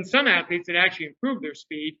 in some athletes, it actually improved their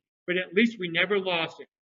speed, but at least we never lost it.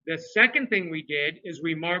 The second thing we did is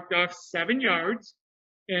we marked off 7 yards.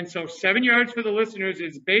 And so 7 yards for the listeners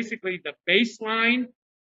is basically the baseline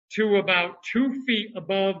to about 2 feet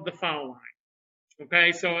above the foul line.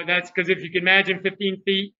 Okay, so that's because if you can imagine 15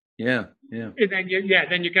 feet. Yeah. And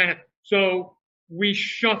then you kind of, so we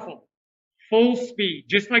shuffle full speed,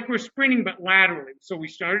 just like we're sprinting, but laterally. So we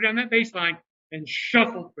started on that baseline and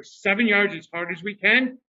shuffled for 7 yards as hard as we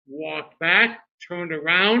can, walked back, turned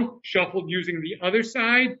around, shuffled using the other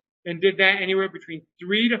side, and did that anywhere between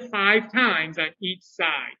 3 to 5 times on each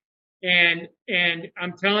side. And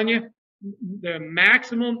I'm telling you, the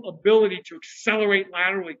maximum ability to accelerate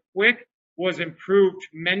laterally quick was improved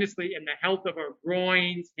tremendously, and the health of our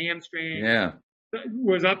groins, hamstrings,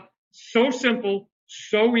 was up. So simple,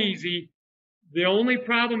 so easy. The only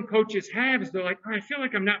problem coaches have is they're like, I feel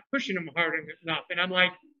like I'm not pushing them hard enough. And I'm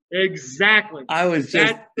like, exactly. I was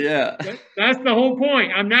just, That's the whole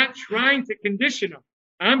point. I'm not trying to condition them.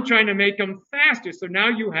 I'm trying to make them faster. So now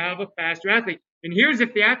you have a faster athlete. And here's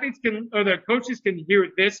if the athletes can, or the coaches can hear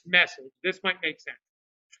this message, this might make sense.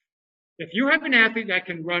 If you have an athlete that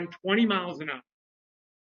can run 20 miles an hour,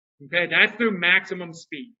 okay, that's their maximum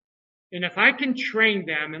speed. And if I can train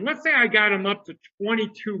them, and let's say I got them up to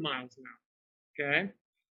 22 miles an hour, okay?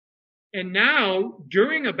 And now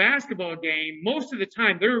during a basketball game, most of the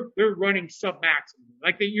time they're running sub-maximally.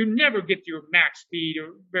 Like you never get to your max speed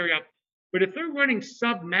or very up. But if they're running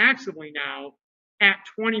sub-maximally now at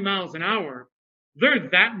 20 miles an hour, they're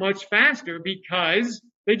that much faster because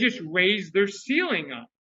they just raised their ceiling up.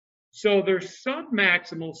 So their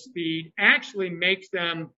sub-maximal speed actually makes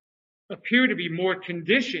them appear to be more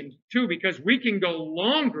conditioned too, because we can go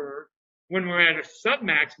longer when we're at a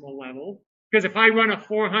sub-maximal level. Because if I run a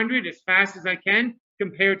 400 as fast as I can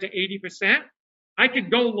compared to 80%, I could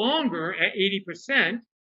go longer at 80%.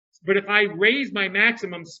 But if I raise my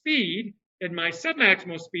maximum speed and my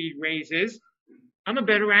sub-maximal speed raises, I'm a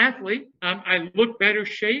better athlete. I look better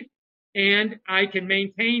shape, and I can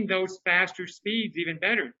maintain those faster speeds even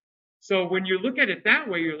better. So when you look at it that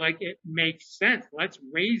way, you're like, it makes sense. Let's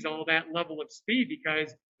raise all that level of speed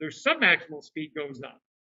because their sub-maximal speed goes up.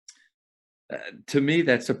 To me,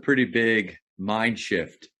 that's a pretty big mind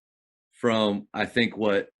shift from, I think,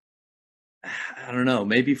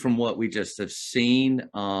 maybe from what we just have seen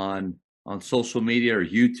on social media or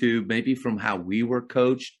YouTube, maybe from how we were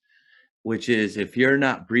coached, which is if you're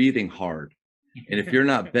not breathing hard and if you're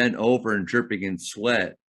not bent over and dripping in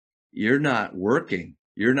sweat, you're not working.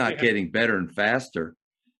 You're not getting better and faster.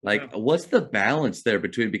 What's the balance there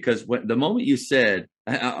between, because the moment you said,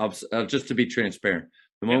 just to be transparent,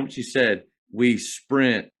 the moment you said we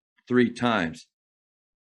sprint 3 times,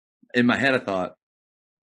 in my head, I thought,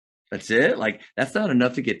 that's it? Like, that's not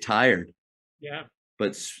enough to get tired. Yeah.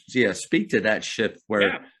 But yeah, speak to that shift where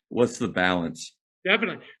Yeah. what's the balance?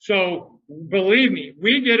 Definitely. So believe me,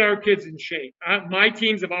 we get our kids in shape. My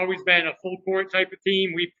teams have always been a full court type of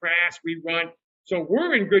team. We press, we run. So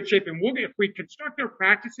we're in good shape, and if we construct our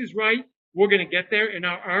practices right, we're going to get there. And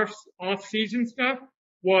our off-season stuff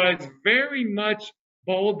was very much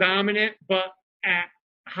ball dominant, but at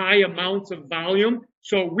high amounts of volume.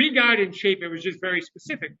 So we got in shape. It was just very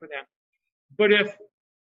specific for them. But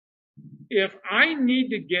if I need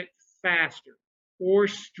to get faster or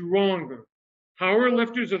stronger, power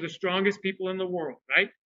lifters are the strongest people in the world, right?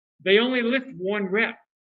 They only lift one rep.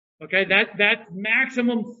 Okay, that's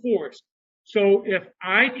maximum force. So if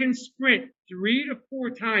I can sprint 3 to 4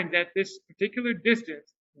 times at this particular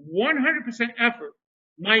distance, 100% effort,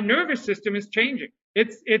 my nervous system is changing.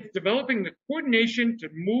 It's developing the coordination to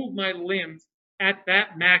move my limbs at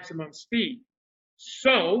that maximum speed.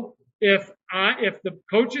 So if the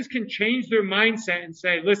coaches can change their mindset and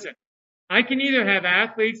say, listen, I can either have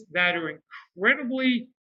athletes that are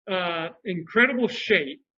incredible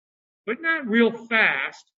shape, but not real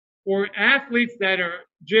fast, or athletes that are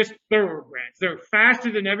just thoroughbreds. They're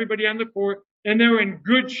faster than everybody on the court, and they're in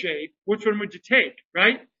good shape. Which one would you take,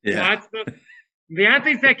 right? Yeah. Well, the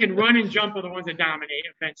athletes that can run and jump are the ones that dominate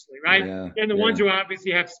eventually, right? Yeah. And the ones who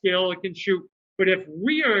obviously have skill and can shoot. But if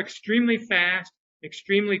we are extremely fast,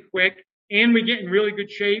 extremely quick, and we get in really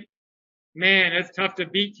good shape, man, it's tough to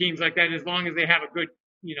beat teams like that as long as they have a good,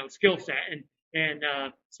 skill set. And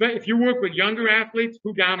if you work with younger athletes,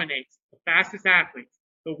 who dominates? The fastest athletes,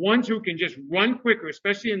 the ones who can just run quicker,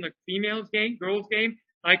 especially in the girls game.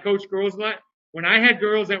 I coach girls a lot. When I had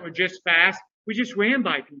girls that were just fast, we just ran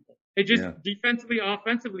by people. It just defensively,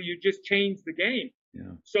 offensively, you just change the game.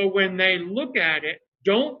 Yeah. So when they look at it,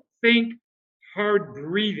 don't think hard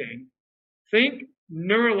breathing. Think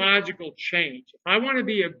neurological change. If I want to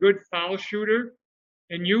be a good foul shooter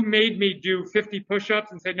and you made me do 50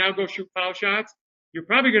 push-ups and said, now go shoot foul shots, you're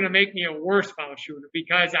probably going to make me a worse foul shooter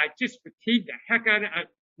because I just fatigued the heck out of it.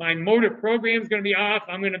 My motor program is going to be off.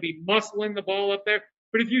 I'm going to be muscling the ball up there.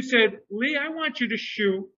 But if you said, Lee, I want you to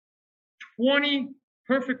shoot 20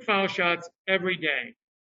 perfect foul shots every day,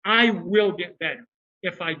 I will get better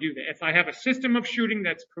if I do that. If I have a system of shooting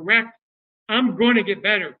that's correct, I'm going to get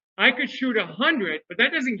better. I could shoot 100, but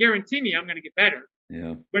that doesn't guarantee me I'm going to get better.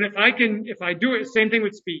 Yeah. But if I do it, same thing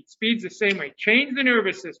with speed. Speed's the same way. Change the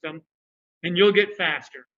nervous system and you'll get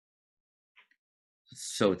faster.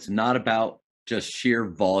 So it's not about just sheer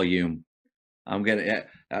volume.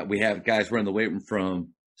 We have guys run the weight room from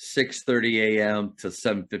 6:30 a.m. to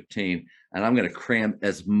 7:15, and I'm going to cram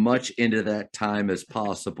as much into that time as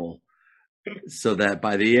possible so that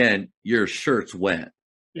by the end, your shirt's wet.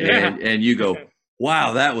 Yeah. And you go,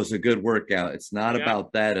 wow, that was a good workout. It's not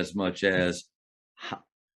about that as much as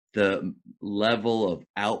the level of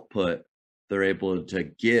output they're able to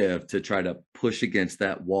give to try to push against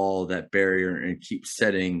that wall, that barrier, and keep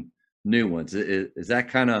setting new ones. Is that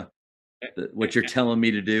kind of what you're telling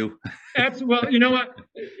me to do? Well, you know what?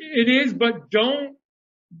 It is, but don't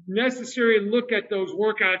necessarily look at those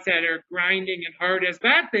workouts that are grinding and hard as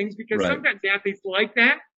bad things, because sometimes the athletes like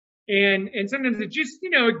that. And sometimes it just,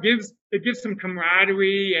 it gives some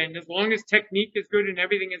camaraderie, and as long as technique is good and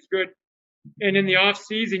everything is good, and in the off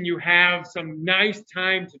season you have some nice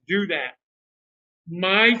time to do that.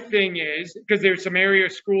 My thing is, because there's some area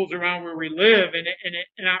schools around where we live, and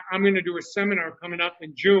I'm going to do a seminar coming up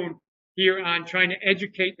in June here on trying to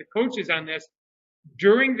educate the coaches on this.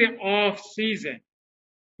 During the off season,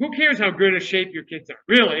 who cares how good a shape your kids are?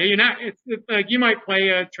 Really, it's like you might play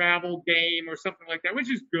a travel game or something like that, which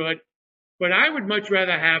is good. But I would much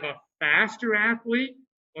rather have a faster athlete,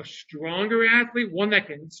 a stronger athlete, one that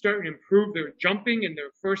can start and improve their jumping and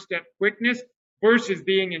their first step quickness versus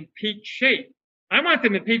being in peak shape. I want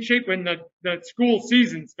them in peak shape when the school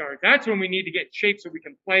season starts. That's when we need to get shape so we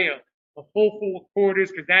can play a full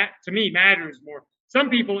quarters, because that, to me, matters more. Some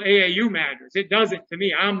people, AAU matters. It doesn't to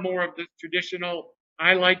me. I'm more of the traditional.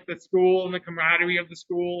 I like the school and the camaraderie of the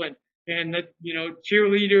school and the,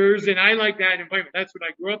 cheerleaders, and I like that environment. That's what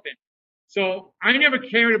I grew up in. So I never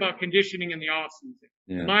cared about conditioning in the off season.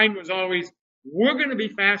 Yeah. Mine was always, we're going to be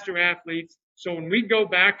faster athletes. So when we go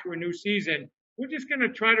back to a new season, we're just going to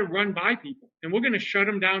try to run by people, and we're going to shut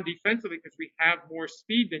them down defensively because we have more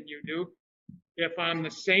speed than you do. If I'm the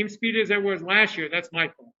same speed as I was last year, that's my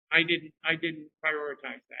fault. I didn't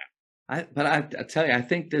prioritize that. But I tell you, I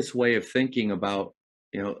think this way of thinking about,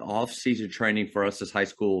 off-season training for us as high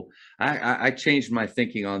school, I changed my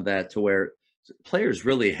thinking on that to where players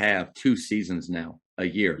really have 2 seasons now a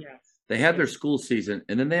year. Yes. They have their school season,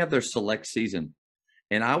 and then they have their select season.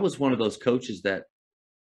 And I was one of those coaches that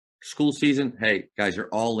School season, hey, guys, you're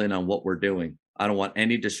all in on what we're doing. I don't want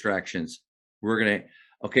any distractions. We're going to,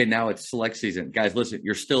 okay, now it's select season. Guys, listen,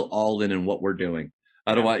 you're still all in what we're doing.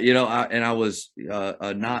 I don't Yeah. want, and I was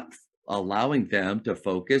not allowing them to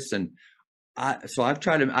focus. And so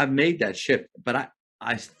I've made that shift, but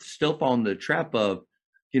I still fall in the trap of,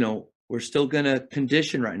 we're still going to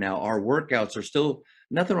condition right now. Our workouts are still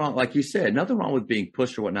nothing wrong. Like you said, nothing wrong with being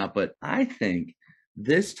pushed or whatnot. But I think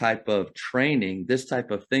this type of training, this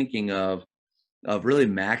type of thinking of really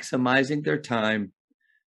maximizing their time,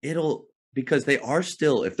 because they are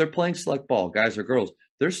still, if they're playing select ball, guys or girls,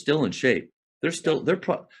 they're still in shape.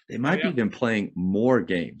 They might be even playing more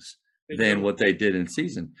games than what they did in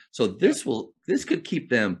season. So this could keep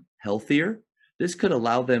them healthier. This could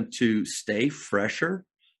allow them to stay fresher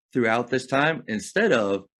throughout this time instead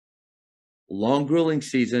of long grueling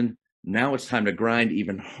season. Now it's time to grind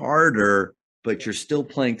even harder, but you're still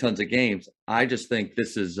playing tons of games. I just think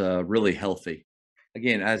this is really healthy.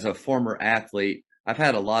 Again, as a former athlete, I've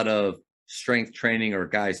had a lot of strength training or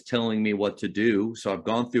guys telling me what to do. So I've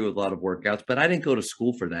gone through a lot of workouts, but I didn't go to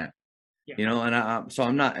school for that. And so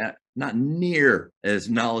I'm not near as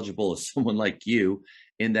knowledgeable as someone like you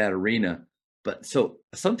in that arena. But so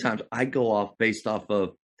sometimes I go off based off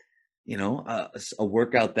of, a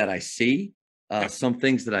workout that I see, some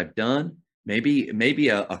things that I've done. Maybe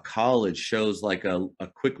a college shows like a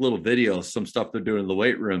quick little video, some stuff they're doing in the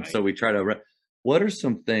weight room. Right. So we try to, what are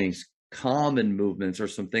some things, common movements or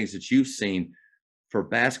some things that you've seen for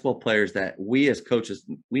basketball players that we as coaches,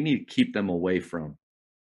 we need to keep them away from?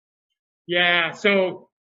 Yeah. So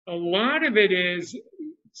a lot of it is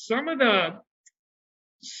some of the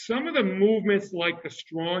movements like the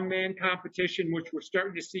strongman competition, which we're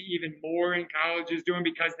starting to see even more in colleges doing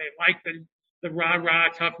because they like the rah-rah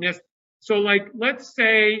toughness. So like, let's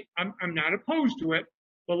say, I'm not opposed to it,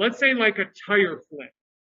 but let's say like a tire flip.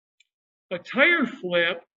 A tire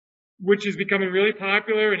flip, which is becoming really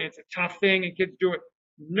popular and it's a tough thing and kids do it.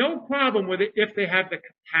 No problem with it if they have the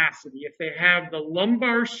capacity, if they have the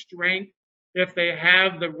lumbar strength, if they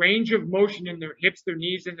have the range of motion in their hips, their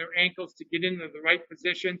knees, and their ankles to get into the right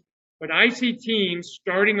position. But I see teams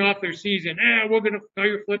starting off their season, we're going to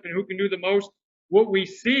tire flip and who can do the most. What we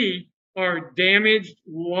see are damaged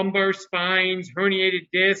lumbar spines, herniated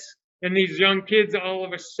discs, and these young kids all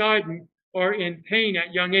of a sudden are in pain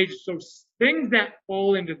at young age. So things that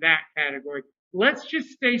fall into that category. Let's just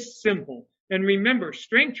stay simple. And remember,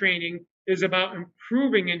 strength training is about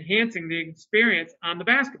improving, enhancing the experience on the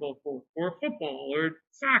basketball court or football or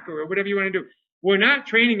soccer or whatever you want to do. We're not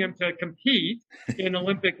training them to compete in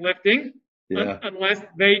Olympic lifting unless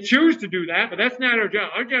they choose to do that, but that's not our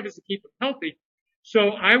job. Our job is to keep them healthy. So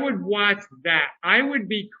I would watch that. I would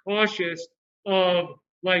be cautious of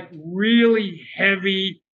like really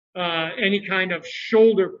heavy, any kind of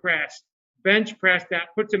shoulder press, bench press that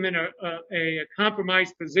puts them in a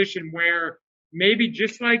compromised position where maybe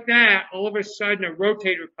just like that, all of a sudden a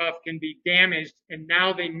rotator cuff can be damaged and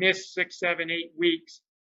now they miss 6, 7, 8 weeks.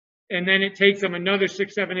 And then it takes them another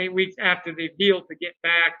 6, 7, 8 weeks after they've healed to get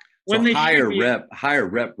back. When so higher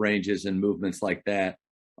rep ranges and movements like that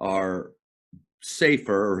are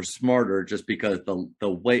safer or smarter just because the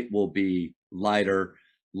weight will be lighter,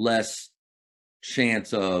 less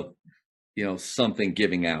chance of, something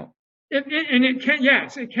giving out.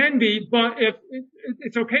 It can be, but if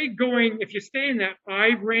it's okay if you stay in that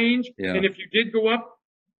 5 range, and if you did go up,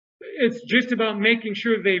 it's just about making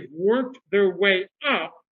sure they've worked their way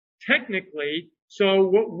up technically. So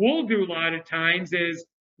what we'll do a lot of times is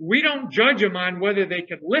we don't judge them on whether they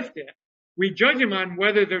could lift it. We judge them on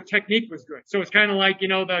whether their technique was good. So it's kind of like,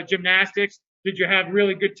 the gymnastics. Did you have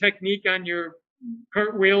really good technique on your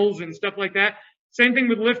cartwheels and stuff like that? Same thing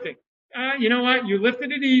with lifting. You know what? You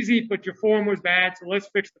lifted it easy, but your form was bad. So let's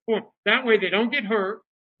fix the form. That way they don't get hurt,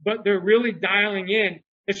 but they're really dialing in.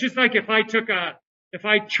 It's just like if I chucked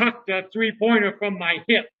a 3-pointer from my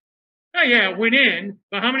hip. Oh yeah, it went in,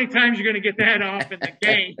 but how many times are you going to get that off in the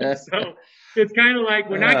game? So it's kind of like,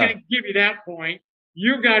 we're not going to give you that point.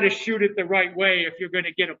 You got to shoot it the right way if you're going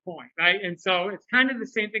to get a point, right? And so it's kind of the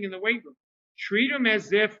same thing in the weight room. Treat them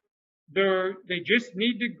as if they just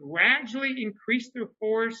need to gradually increase their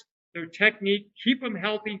force, their technique, keep them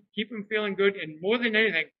healthy, keep them feeling good, and more than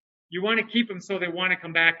anything, you want to keep them so they want to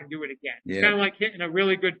come back and do it again. Yeah. It's kind of like hitting a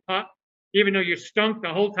really good putt, even though you stunk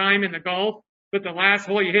the whole time in the golf, but the last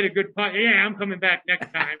hole you hit a good putt. Yeah, I'm coming back next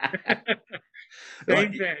time.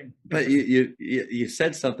 Same thing. But you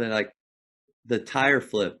said something like the tire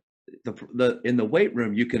flip. In the weight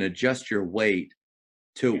room, you can adjust your weight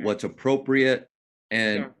to what's appropriate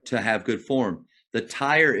and to have good form. The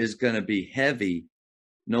tire is going to be heavy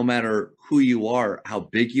no matter who you are, how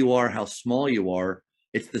big you are, how small you are,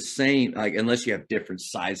 it's the same, like unless you have different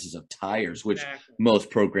sizes of tires, which Exactly. most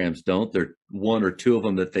programs don't. There are one or two of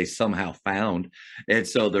them that they somehow found. And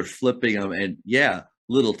so they're flipping them. And yeah,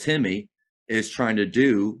 little Timmy is trying to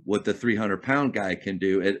do what the 300-pound guy can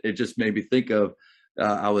do. It just made me think of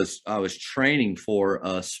I was training for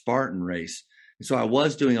a Spartan race. And so I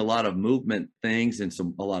was doing a lot of movement things and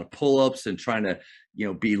a lot of pull-ups and trying to,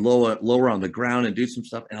 be lower on the ground and do some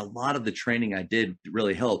stuff. And a lot of the training I did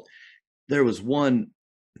really helped. There was one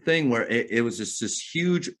thing where it was just this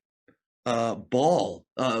huge ball,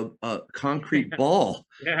 concrete ball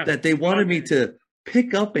Yeah. that they wanted me to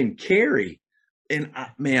pick up and carry. And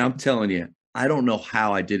man, I'm telling you, I don't know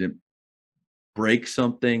how I didn't break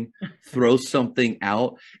something, throw something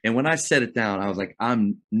out. And when I set it down, I was like,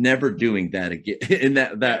 I'm never doing that again in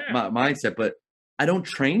that Yeah. mindset. But I don't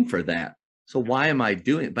train for that. So why am I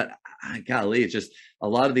doing it? But golly, it's just a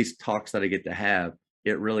lot of these talks that I get to have,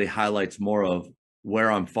 it really highlights more of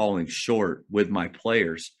where I'm falling short with my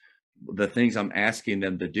players, the things I'm asking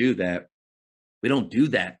them to do that we don't do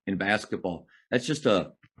that in basketball. That's just Yeah.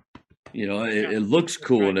 it looks That's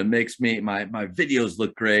cool right. and it makes me my videos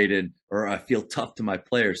look great and or I feel tough to my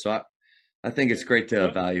players. So I think it's great to Well,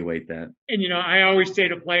 evaluate that. and I always say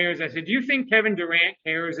to players, I said, do you think Kevin Durant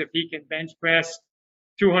cares if he can bench press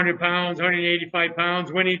 200 pounds, 185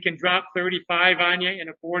 pounds when he can drop 35 on you in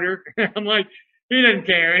a quarter? I'm like, he doesn't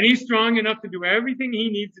care. And he's strong enough to do everything he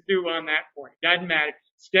needs to do on that point. Doesn't matter.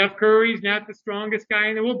 Steph Curry's not the strongest guy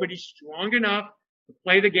in the world, but he's strong enough to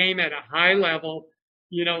play the game at a high level.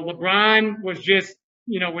 LeBron was just,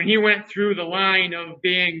 when he went through the line of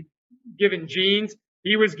being given genes,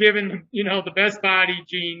 he was given, the best body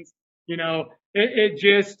genes.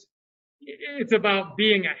 It's about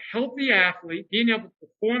being a healthy athlete, being able to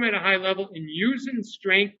perform at a high level and using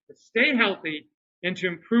strength to stay healthy and to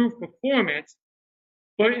improve performance,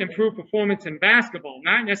 but improve performance in basketball,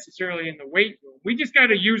 not necessarily in the weight room. We just got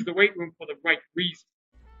to use the weight room for the right reason.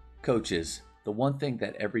 Coaches, the one thing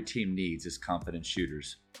that every team needs is confident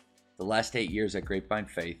shooters. The last 8 years at Grapevine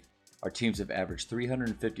Faith, our teams have averaged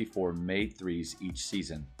 354 made threes each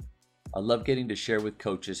season. I love getting to share with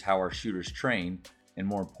coaches how our shooters train and,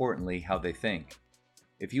 more importantly, how they think.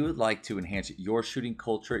 If you would like to enhance your shooting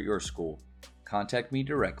culture at your school, contact me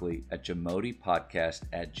directly at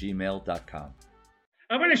jamodipodcast@gmail.com.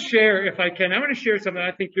 I'm going to share, if I can, I'm going to share something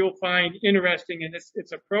I think you'll find interesting. And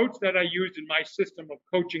it's approach that I used in my system of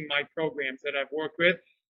coaching my programs that I've worked with.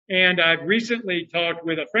 And I've recently talked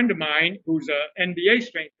with a friend of mine who's an NBA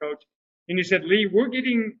strength coach. And he said, Lee, we're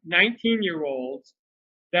getting 19-year-olds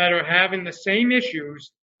that are having the same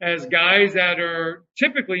issues as guys that are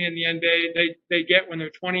typically in the NBA, they get when they're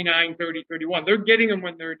 29, 30, 31. They're getting them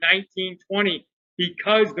when they're 19, 20,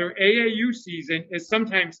 because their AAU season is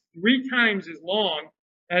sometimes 3 times as long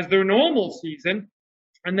as their normal season.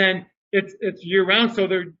 And then it's year round. So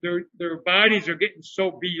their bodies are getting so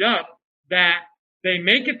beat up that they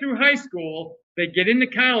make it through high school, they get into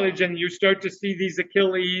college, and you start to see these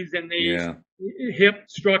Achilles and these hip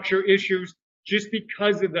structure issues just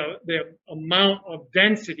because of the amount of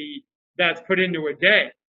density that's put into a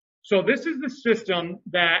day. So this is the system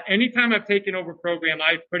that anytime I've taken over a program,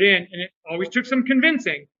 I've put in, and it always took some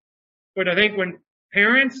convincing. But I think when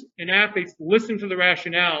parents and athletes listened to the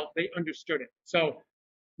rationale, they understood it. So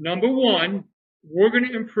number one, we're going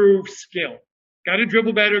to improve skill. Got to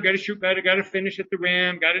dribble better, got to shoot better, got to finish at the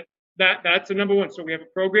rim, that's the number one. So we have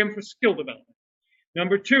a program for skill development.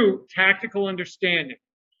 Number two, tactical understanding.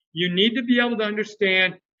 You need to be able to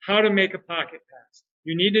understand how to make a pocket pass.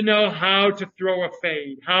 You need to know how to throw a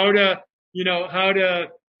fade, how to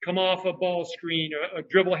come off a ball screen or a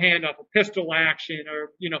dribble handoff, a pistol action,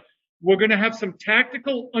 or, we're going to have some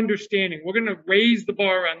tactical understanding. We're going to raise the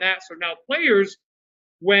bar on that. So now players,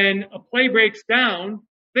 when a play breaks down,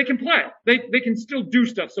 they can play. They can still do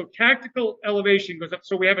stuff. So tactical elevation goes up.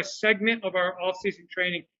 So we have a segment of our off-season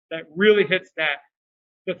training that really hits that.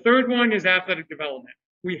 The third one is athletic development.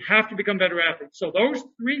 We have to become better athletes. So those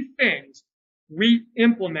 3 things we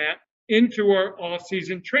implement into our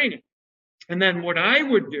off-season training. And then what I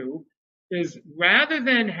would do is, rather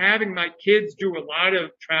than having my kids do a lot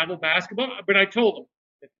of travel basketball, but I told them,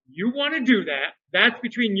 if you want to do that, that's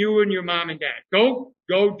between you and your mom and dad. Go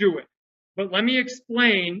do it. But let me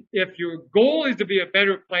explain, if your goal is to be a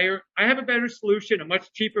better player, I have a better solution, a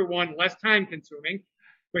much cheaper one, less time consuming.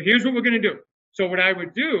 But here's what we're going to do. So what I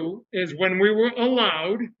would do is, when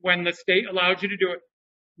the state allowed you to do it,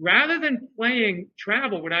 rather than playing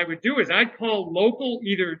travel, what I would do is I'd call local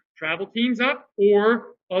either travel teams up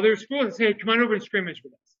or other schools and say, hey, come on over and scrimmage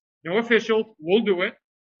with us. No official, we'll do it.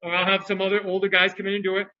 or I'll have some other older guys come in and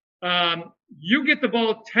do it. You get the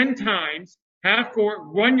ball 10 times, half court,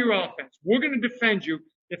 run your offense. We're going to defend you.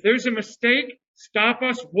 If there's a mistake, stop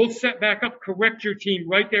us. We'll set back up, correct your team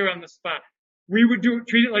right there on the spot. We would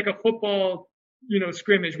treat it like a football,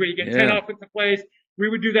 scrimmage where you get 10 offensive plays. We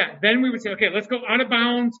would do that. Then we would say, okay, let's go out of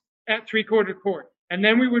bounds at 3/4 court. And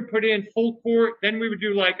then we would put in full court. Then we would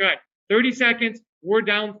do all right, 30 seconds. We're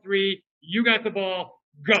down 3. You got the ball.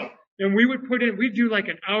 Go. And we'd do like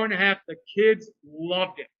an hour and a half. The kids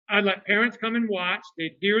loved it. I'd let parents come and watch.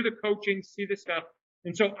 They'd hear the coaching, see the stuff.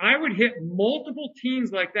 And so I would hit multiple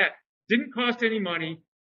teams like that. Didn't cost any money.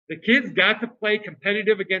 The kids got to play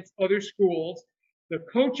competitive against other schools. The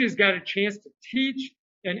coaches got a chance to teach,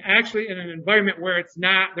 and actually in an environment where it's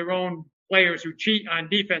not their own players who cheat on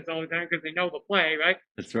defense all the time because they know the play, right?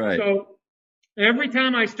 That's right. So every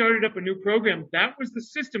time I started up a new program, that was the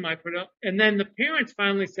system I put up. And then the parents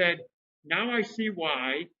finally said, now I see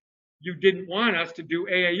why you didn't want us to do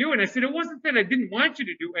AAU. And I said, it wasn't that I didn't want you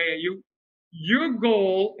to do AAU. Your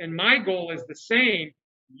goal and my goal is the same.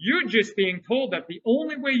 You're just being told that the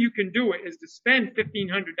only way you can do it is to spend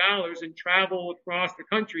 $1,500 and travel across the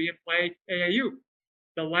country and play AAU.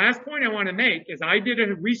 The last point I want to make is I did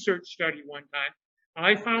a research study one time.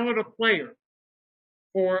 I followed a player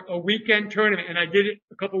for a weekend tournament, and I did it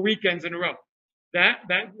a couple weekends in a row.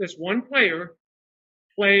 This one player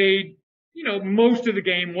played, most of the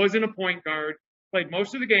game, wasn't a point guard, played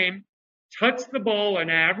most of the game, touched the ball an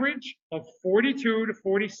average of 42 to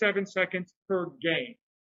 47 seconds per game.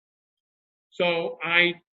 So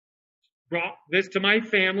I brought this to my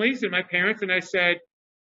families and my parents, and I said,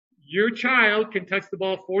 your child can touch the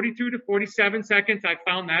ball 42 to 47 seconds. I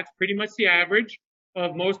found that's pretty much the average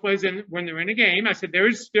of most players when they're in a game. I said, there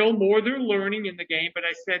is still more they're learning in the game, but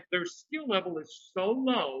I said, their skill level is so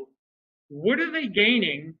low. What are they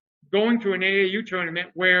gaining going to an AAU tournament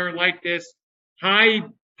where like this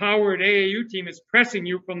high-powered AAU team is pressing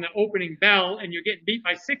you from the opening bell and you're getting beat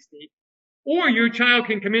by 60? Or your child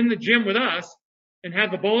can come in the gym with us and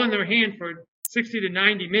have the ball in their hand for 60 to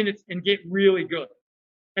 90 minutes and get really good.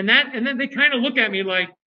 And then they kind of look at me like,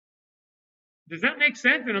 does that make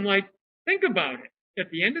sense? And I'm like, think about it. At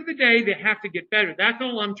the end of the day, they have to get better. That's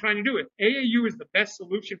all I'm trying to do. If AAU is the best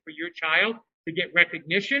solution for your child to get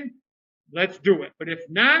recognition, let's do it. But if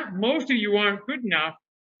not, most of you aren't good enough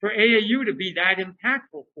for AAU to be that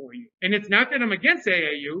impactful for you. And it's not that I'm against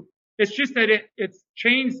AAU. It's just that it's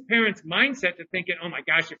changed parents' mindset to thinking, oh my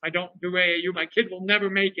gosh, if I don't do AAU, my kid will never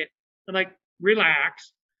make it. I'm like,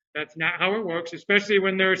 relax. That's not how it works, especially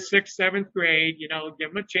when they're 6th, 7th grade, give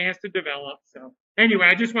them a chance to develop. So anyway,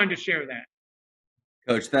 I just wanted to share that.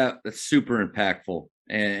 Coach, that's super impactful.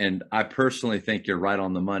 And I personally think you're right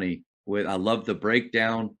on the money. I love the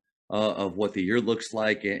breakdown of what the year looks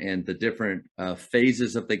like and the different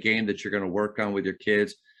phases of the game that you're going to work on with your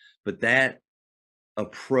kids. But that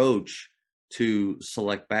approach to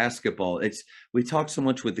select basketball, we talk so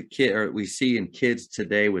much with the kid, or we see in kids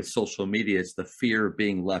today with social media, it's the fear of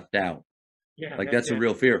being left out. Yeah, that's a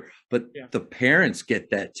real fear. But the parents get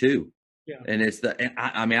that too. Yeah. And it's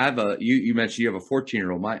I mean, you mentioned you have a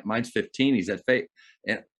 14-year-old. Mine's 15. He's at Fate.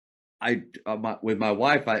 And with my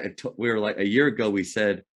wife, we were like a year ago, we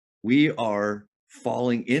said, we are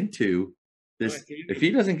falling into this. If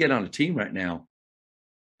he doesn't get on a team right now,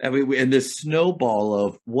 I mean, and this snowball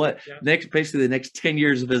of basically the next 10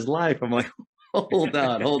 years of his life. I'm like, hold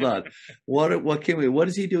on. What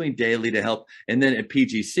is he doing daily to help? And then at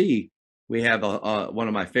PGC, we have one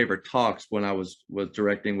of my favorite talks when I was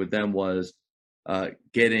directing with them was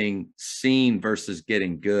getting seen versus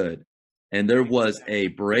getting good. And there was a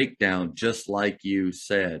breakdown, just like you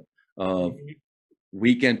said, of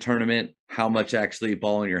weekend tournament, how much actually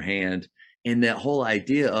ball in your hand, and that whole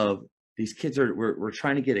idea of these kids we're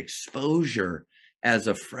trying to get exposure as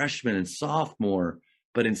a freshman and sophomore,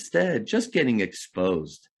 but instead just getting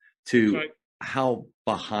exposed to how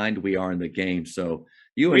behind we are in the game. So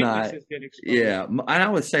you and I, and I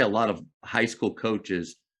would say a lot of high school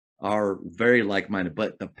coaches are very like-minded,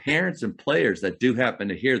 but the parents and players that do happen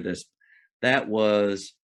to hear this, that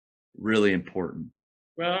was really important.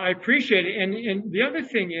 Well, I appreciate it. And the other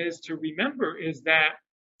thing is to remember is that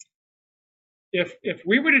if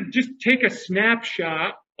we were to just take a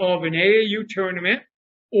snapshot of an AAU tournament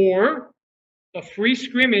or a free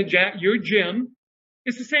scrimmage at your gym,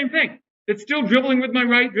 it's the same thing. It's still dribbling with my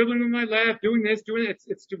right, dribbling with my left, doing this, doing it.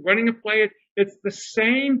 It's running a play. It's the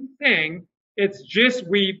same thing. It's just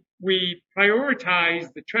we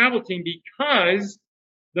prioritize the travel team because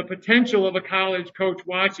the potential of a college coach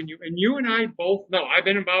watching you. And you and I both know, I've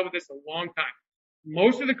been involved with this a long time.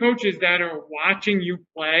 Most of the coaches that are watching you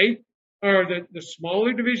play or the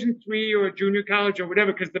smaller Division III or junior college or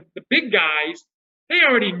whatever, because the big guys, they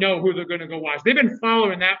already know who they're going to go watch. They've been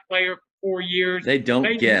following that player for 4 years. They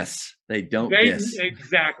don't guess. They don't guess.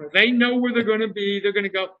 Exactly. They know where they're going to be. They're going to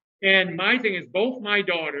go. And my thing is, both my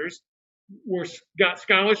daughters got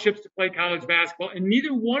scholarships to play college basketball, and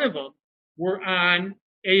neither one of them were on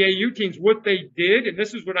AAU teams. What they did, and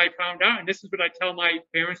this is what I found out, and this is what I tell my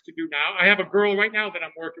parents to do now. I have a girl right now that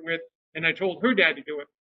I'm working with, and I told her dad to do it.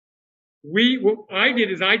 What I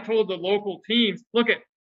did is I told the local teams, look,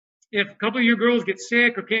 if a couple of your girls get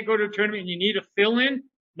sick or can't go to a tournament and you need a fill-in,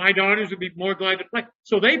 my daughters would be more glad to play.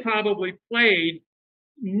 So they probably played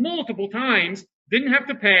multiple times, didn't have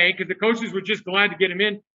to pay because the coaches were just glad to get them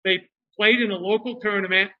in. They played in a local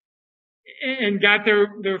tournament and got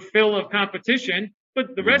their fill of competition.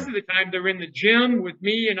 But the rest of the time, they're in the gym with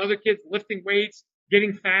me and other kids lifting weights,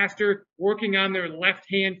 getting faster, working on their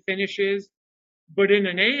left-hand finishes. But in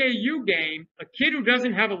an AAU game, a kid who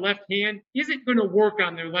doesn't have a left hand isn't going to work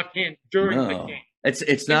on their left hand during the game.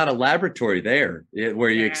 It's not a laboratory there where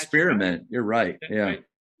you experiment. Right. You're right. That's right.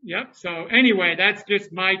 Yep. So anyway, that's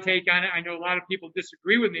just my take on it. I know a lot of people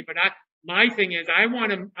disagree with me, but my thing is I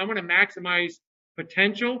want to maximize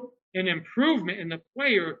potential and improvement in the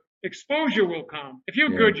player. Exposure will come. If you're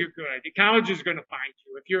good, you're good. The college is going to find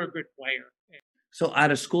you if you're a good player. So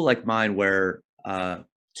at a school like mine where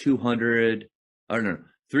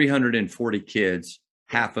 340 kids,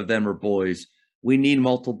 half of them are boys, we need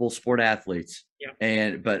multiple sport athletes.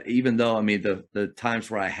 Yeah. But even though, I mean, the times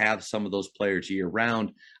where I have some of those players year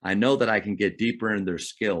round, I know that I can get deeper in their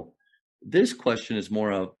skill. This question is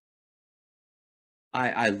more of,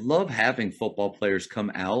 I love having football players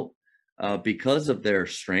come out because of their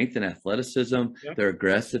strength and athleticism, their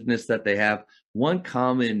aggressiveness that they have. One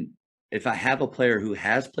common, if I have a player who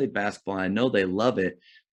has played basketball, and I know they love it,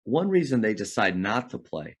 one reason they decide not to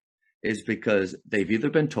play is because they've either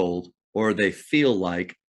been told or they feel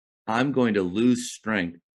like I'm going to lose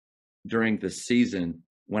strength during the season.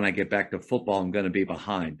 When I get back to football, I'm going to be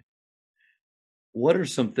behind. What are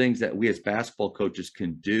some things that we as basketball coaches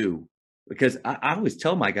can do? Because I always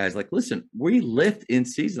tell my guys, like, listen, we lift in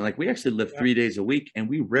season. Like, we actually lift 3 days a week, and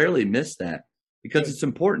we rarely miss that because it's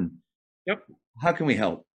important. Yep. How can we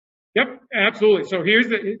help? Yep, absolutely. So here's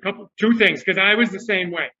two things, because I was the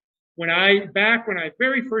same way. When I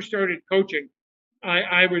very first started coaching,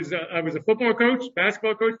 I was a football coach,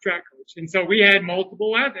 basketball coach, track coach, and so we had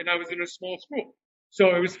multiple athletes, and I was in a small school.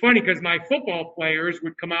 So it was funny because my football players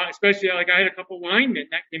would come out, especially like I had a couple linemen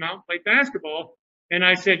that came out and played basketball, and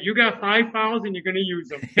I said, "You got 5 fouls, and you're going to use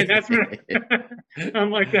them." And that's what I'm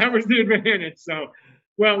like. That was the advantage. So,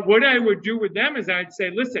 well, what I would do with them is I'd say,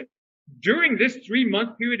 "Listen, during this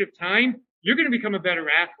 3-month period of time, you're going to become a better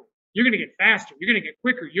athlete. You're going to get faster. You're going to get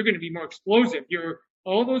quicker. You're going to be more explosive.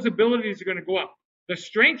 All those abilities are going to go up. The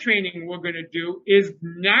strength training we're going to do is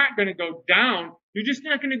not going to go down. You're just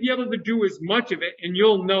not going to be able to do as much of it, and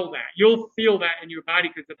you'll know that. You'll feel that in your body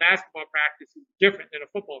because the basketball practice is different than a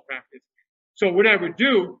football practice." So what I would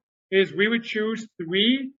do is we would choose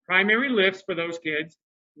 3 primary lifts for those kids.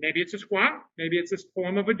 Maybe it's a squat, maybe it's a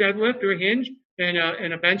form of a deadlift or a hinge, and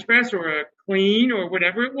a bench press or a clean or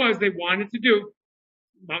whatever it was they wanted to do.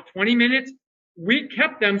 About 20 minutes. We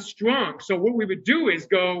kept them strong. So what we would do is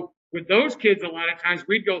go with those kids. A lot of times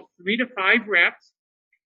we'd go 3 to 5 reps,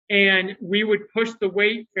 and we would push the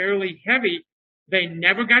weight fairly heavy. They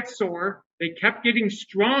never got sore. They kept getting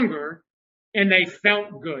stronger, and they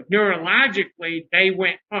felt good. Neurologically, they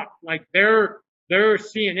went up. Like their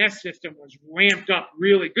CNS system was ramped up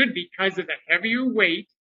really good because of the heavier weight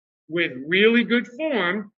with really good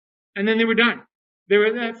form, and then they were done.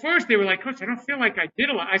 At first they were like, "Coach, I don't feel like I did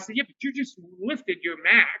a lot." I said, "Yeah, but you just lifted your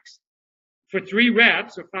max for 3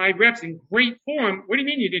 reps or 5 reps in great form. What do you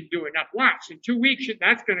mean you didn't do enough? Watch, in 2 weeks,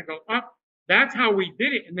 that's going to go up." That's how we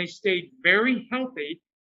did it, and they stayed very healthy.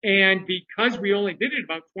 And because we only did it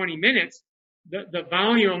about 20 minutes, the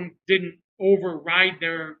volume didn't override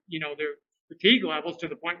their fatigue levels to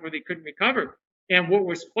the point where they couldn't recover. And what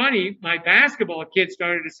was funny, my basketball kids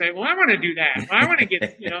started to say, "Well, I want to do that. I want to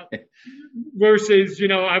get, versus,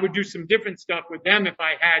 I would do some different stuff with them if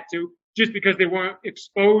I had to, just because they weren't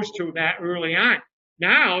exposed to that early on.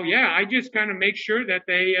 Now, I just kind of make sure that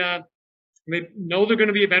they know they're going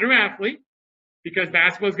to be a better athlete because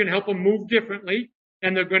basketball is going to help them move differently,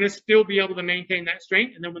 and they're going to still be able to maintain that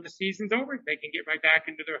strength. And then when the season's over, they can get right back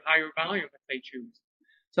into their higher volume if they choose."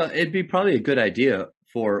 So it'd be probably a good idea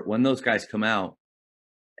for when those guys come out.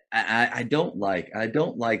 I don't like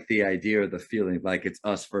the idea or the feeling like it's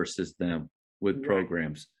us versus them with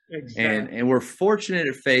programs. Exactly. And we're fortunate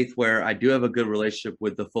at Faith where I do have a good relationship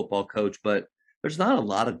with the football coach, but there's not a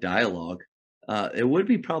lot of dialogue. It would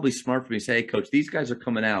be probably smart for me to say, hey, coach, these guys are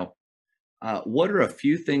coming out. What are a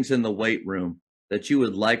few things in the weight room that you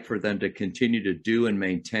would like for them to continue to do and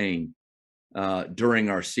maintain during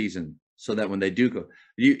our season so that when they do go,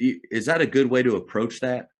 is that a good way to approach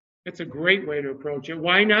that? It's a great way to approach it.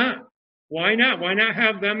 Why not? Why not? Why not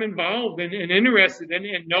have them involved and interested in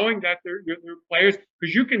knowing that they're players?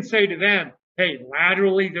 Because you can say to them, hey,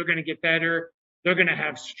 laterally, they're going to get better. They're going to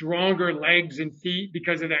have stronger legs and feet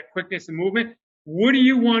because of that quickness and movement. What do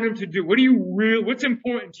you want them to do? What's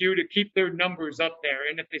important to you to keep their numbers up there?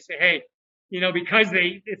 And if they say, hey, because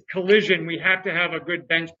it's collision, we have to have a good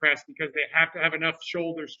bench press because they have to have enough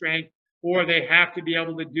shoulder strength, or they have to be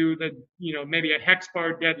able to do maybe a hex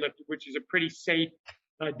bar deadlift, which is a pretty safe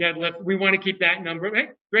deadlift. We want to keep that number. Hey,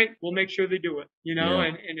 great. We'll make sure they do it,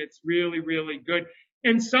 and it's really, really good.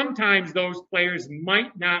 And sometimes those players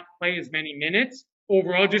might not play as many minutes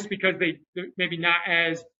overall just because they're maybe not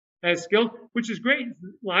as skilled, which is great. A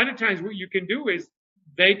lot of times what you can do is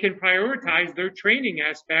they can prioritize their training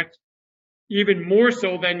aspect even more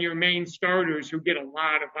so than your main starters who get a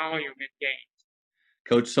lot of volume in games.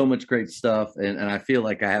 Coach, so much great stuff. And I feel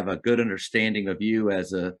like I have a good understanding of you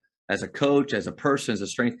as a coach, as a person, as a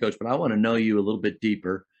strength coach, but I want to know you a little bit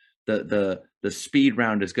deeper. The speed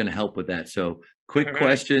round is going to help with that. So quick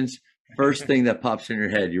questions. First thing that pops in your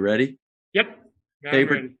head. You ready? Yep.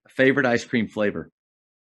 Favorite ice cream flavor?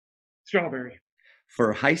 Strawberry.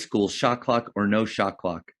 For high school, shot clock or no shot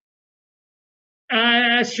clock?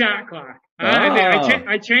 Shot clock.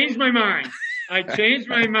 I changed my mind. I changed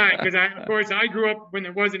my mind because of course I grew up when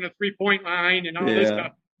there wasn't a 3-point line and all this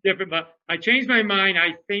stuff different, but I changed my mind.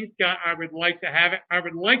 I think I would like to have it. I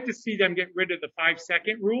would like to see them get rid of the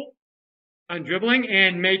 5-second rule on dribbling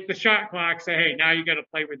and make the shot clock say, hey, now you got to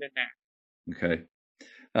play within that. Okay.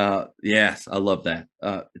 Yes, I love that.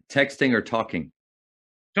 Texting or talking?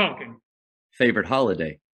 Talking. Favorite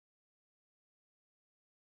holiday?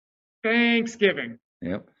 Thanksgiving.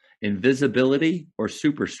 Yep. Invisibility or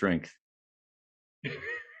super strength?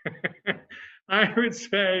 I would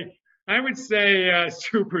say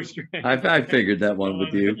super strength. I figured that one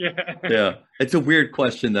with you. Yeah. It's a weird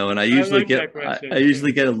question though, and I usually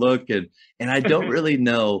get a look and I don't really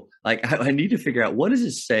know. Like I need to figure out what does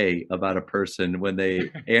it say about a person when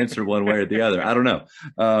they answer one way or the other. I don't know.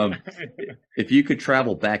 If you could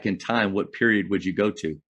travel back in time, what period would you go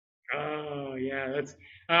to? Oh yeah, that's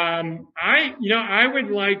I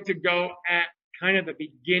would like to go at kind of the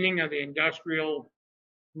beginning of the Industrial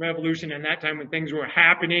Revolution and that time when things were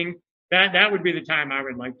happening. That would be the time I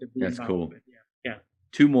would like to be. That's cool. With. Yeah.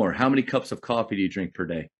 2 more. How many cups of coffee do you drink per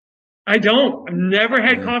day? I don't. I've never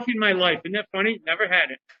had coffee in my life. Isn't that funny? Never had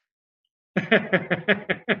it.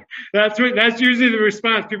 That's usually the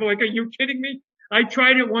response. People are like, are you kidding me? I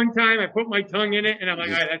tried it one time. I put my tongue in it, and I'm like,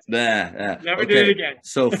 all right, that's never did it again.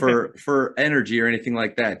 So for energy or anything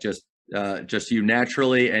like that, just you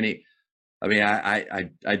naturally.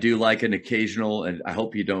 I do like an occasional, and I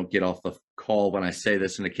hope you don't get off the call when I say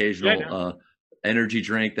this, an occasional energy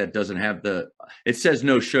drink that doesn't have it says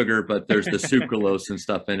no sugar, but there's the sucralose and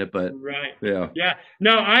stuff in it. But right. Yeah.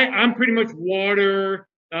 No, I'm pretty much water.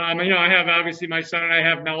 I have obviously my son. I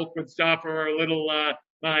have milk with stuff or a little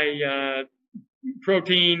my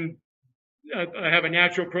protein. I have a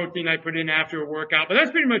natural protein I put in after a workout, but that's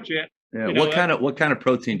pretty much it. Yeah. What kind of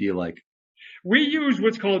protein do you like? We use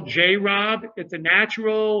what's called J-Rob. It's a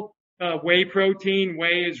natural whey protein.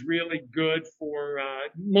 Whey is really good for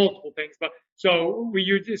multiple things, but so we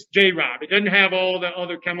use this J-Rob. It doesn't have all the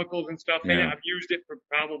other chemicals and stuff in it. I've used it for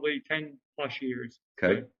probably 10 plus years.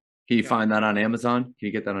 Okay. Can you find that on Amazon? Can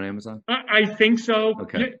you get that on Amazon? I think so.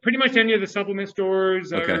 Okay. Yeah, pretty much any of the supplement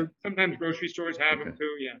stores or sometimes grocery stores have them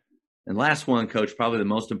too. Yeah. And last one, Coach, probably the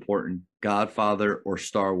most important: Godfather or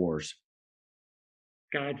Star Wars?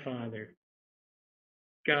 Godfather.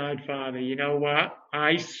 You know what?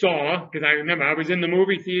 I saw, because I remember I was in the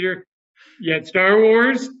movie theater. You had Star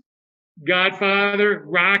Wars, Godfather,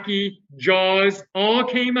 Rocky, Jaws, all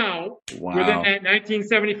came out within that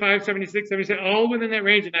 1975, 76, 77, all within that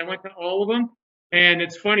range. And I went to all of them. And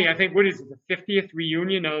it's funny, I think, what is it, the 50th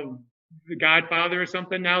reunion of The Godfather or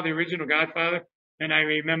something now, the original Godfather? And I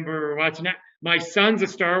remember watching that. My son's a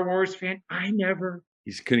Star Wars fan.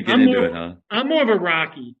 He couldn't get into it, huh? I'm more of a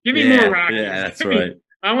Rocky. Give me more Rocky. Yeah, that's right.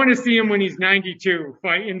 I want to see him when he's 92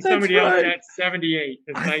 fighting somebody else that's 78.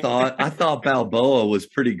 I thought Balboa was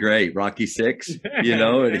pretty great. Rocky VI,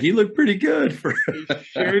 and he looked pretty good. He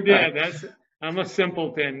sure did. I'm a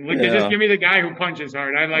simpleton. Just give me the guy who punches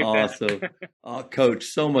hard. I like that. Awesome. Coach,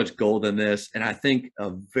 so much gold in this, and I think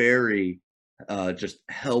a very just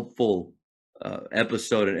helpful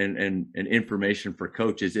episode and information for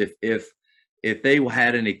coaches. If they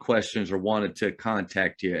had any questions or wanted to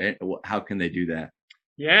contact you, how can they do that?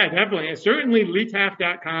 Yeah, definitely. And certainly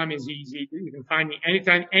LeeTaft.com is easy. You can find me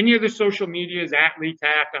anytime. Any of the social media is at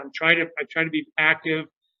LeeTaft. I try to be active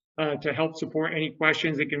to help support any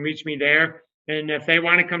questions. They can reach me there. And if they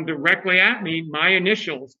want to come directly at me, my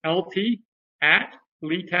initials, LT at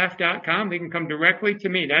LeeTaft.com, they can come directly to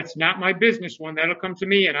me. That's not my business one. That'll come to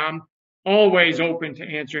me, and I'm always open to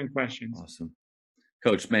answering questions. Awesome.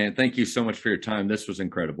 Coach, man, thank you so much for your time. This was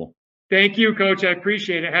incredible. Thank you, Coach. I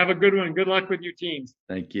appreciate it. Have a good one. Good luck with your teams.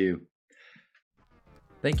 Thank you.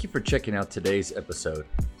 Thank you for checking out today's episode.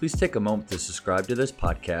 Please take a moment to subscribe to this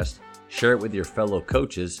podcast, share it with your fellow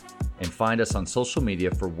coaches, and find us on social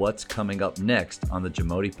media for what's coming up next on the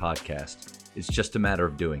Jamodi Podcast. It's just a matter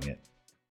of doing it.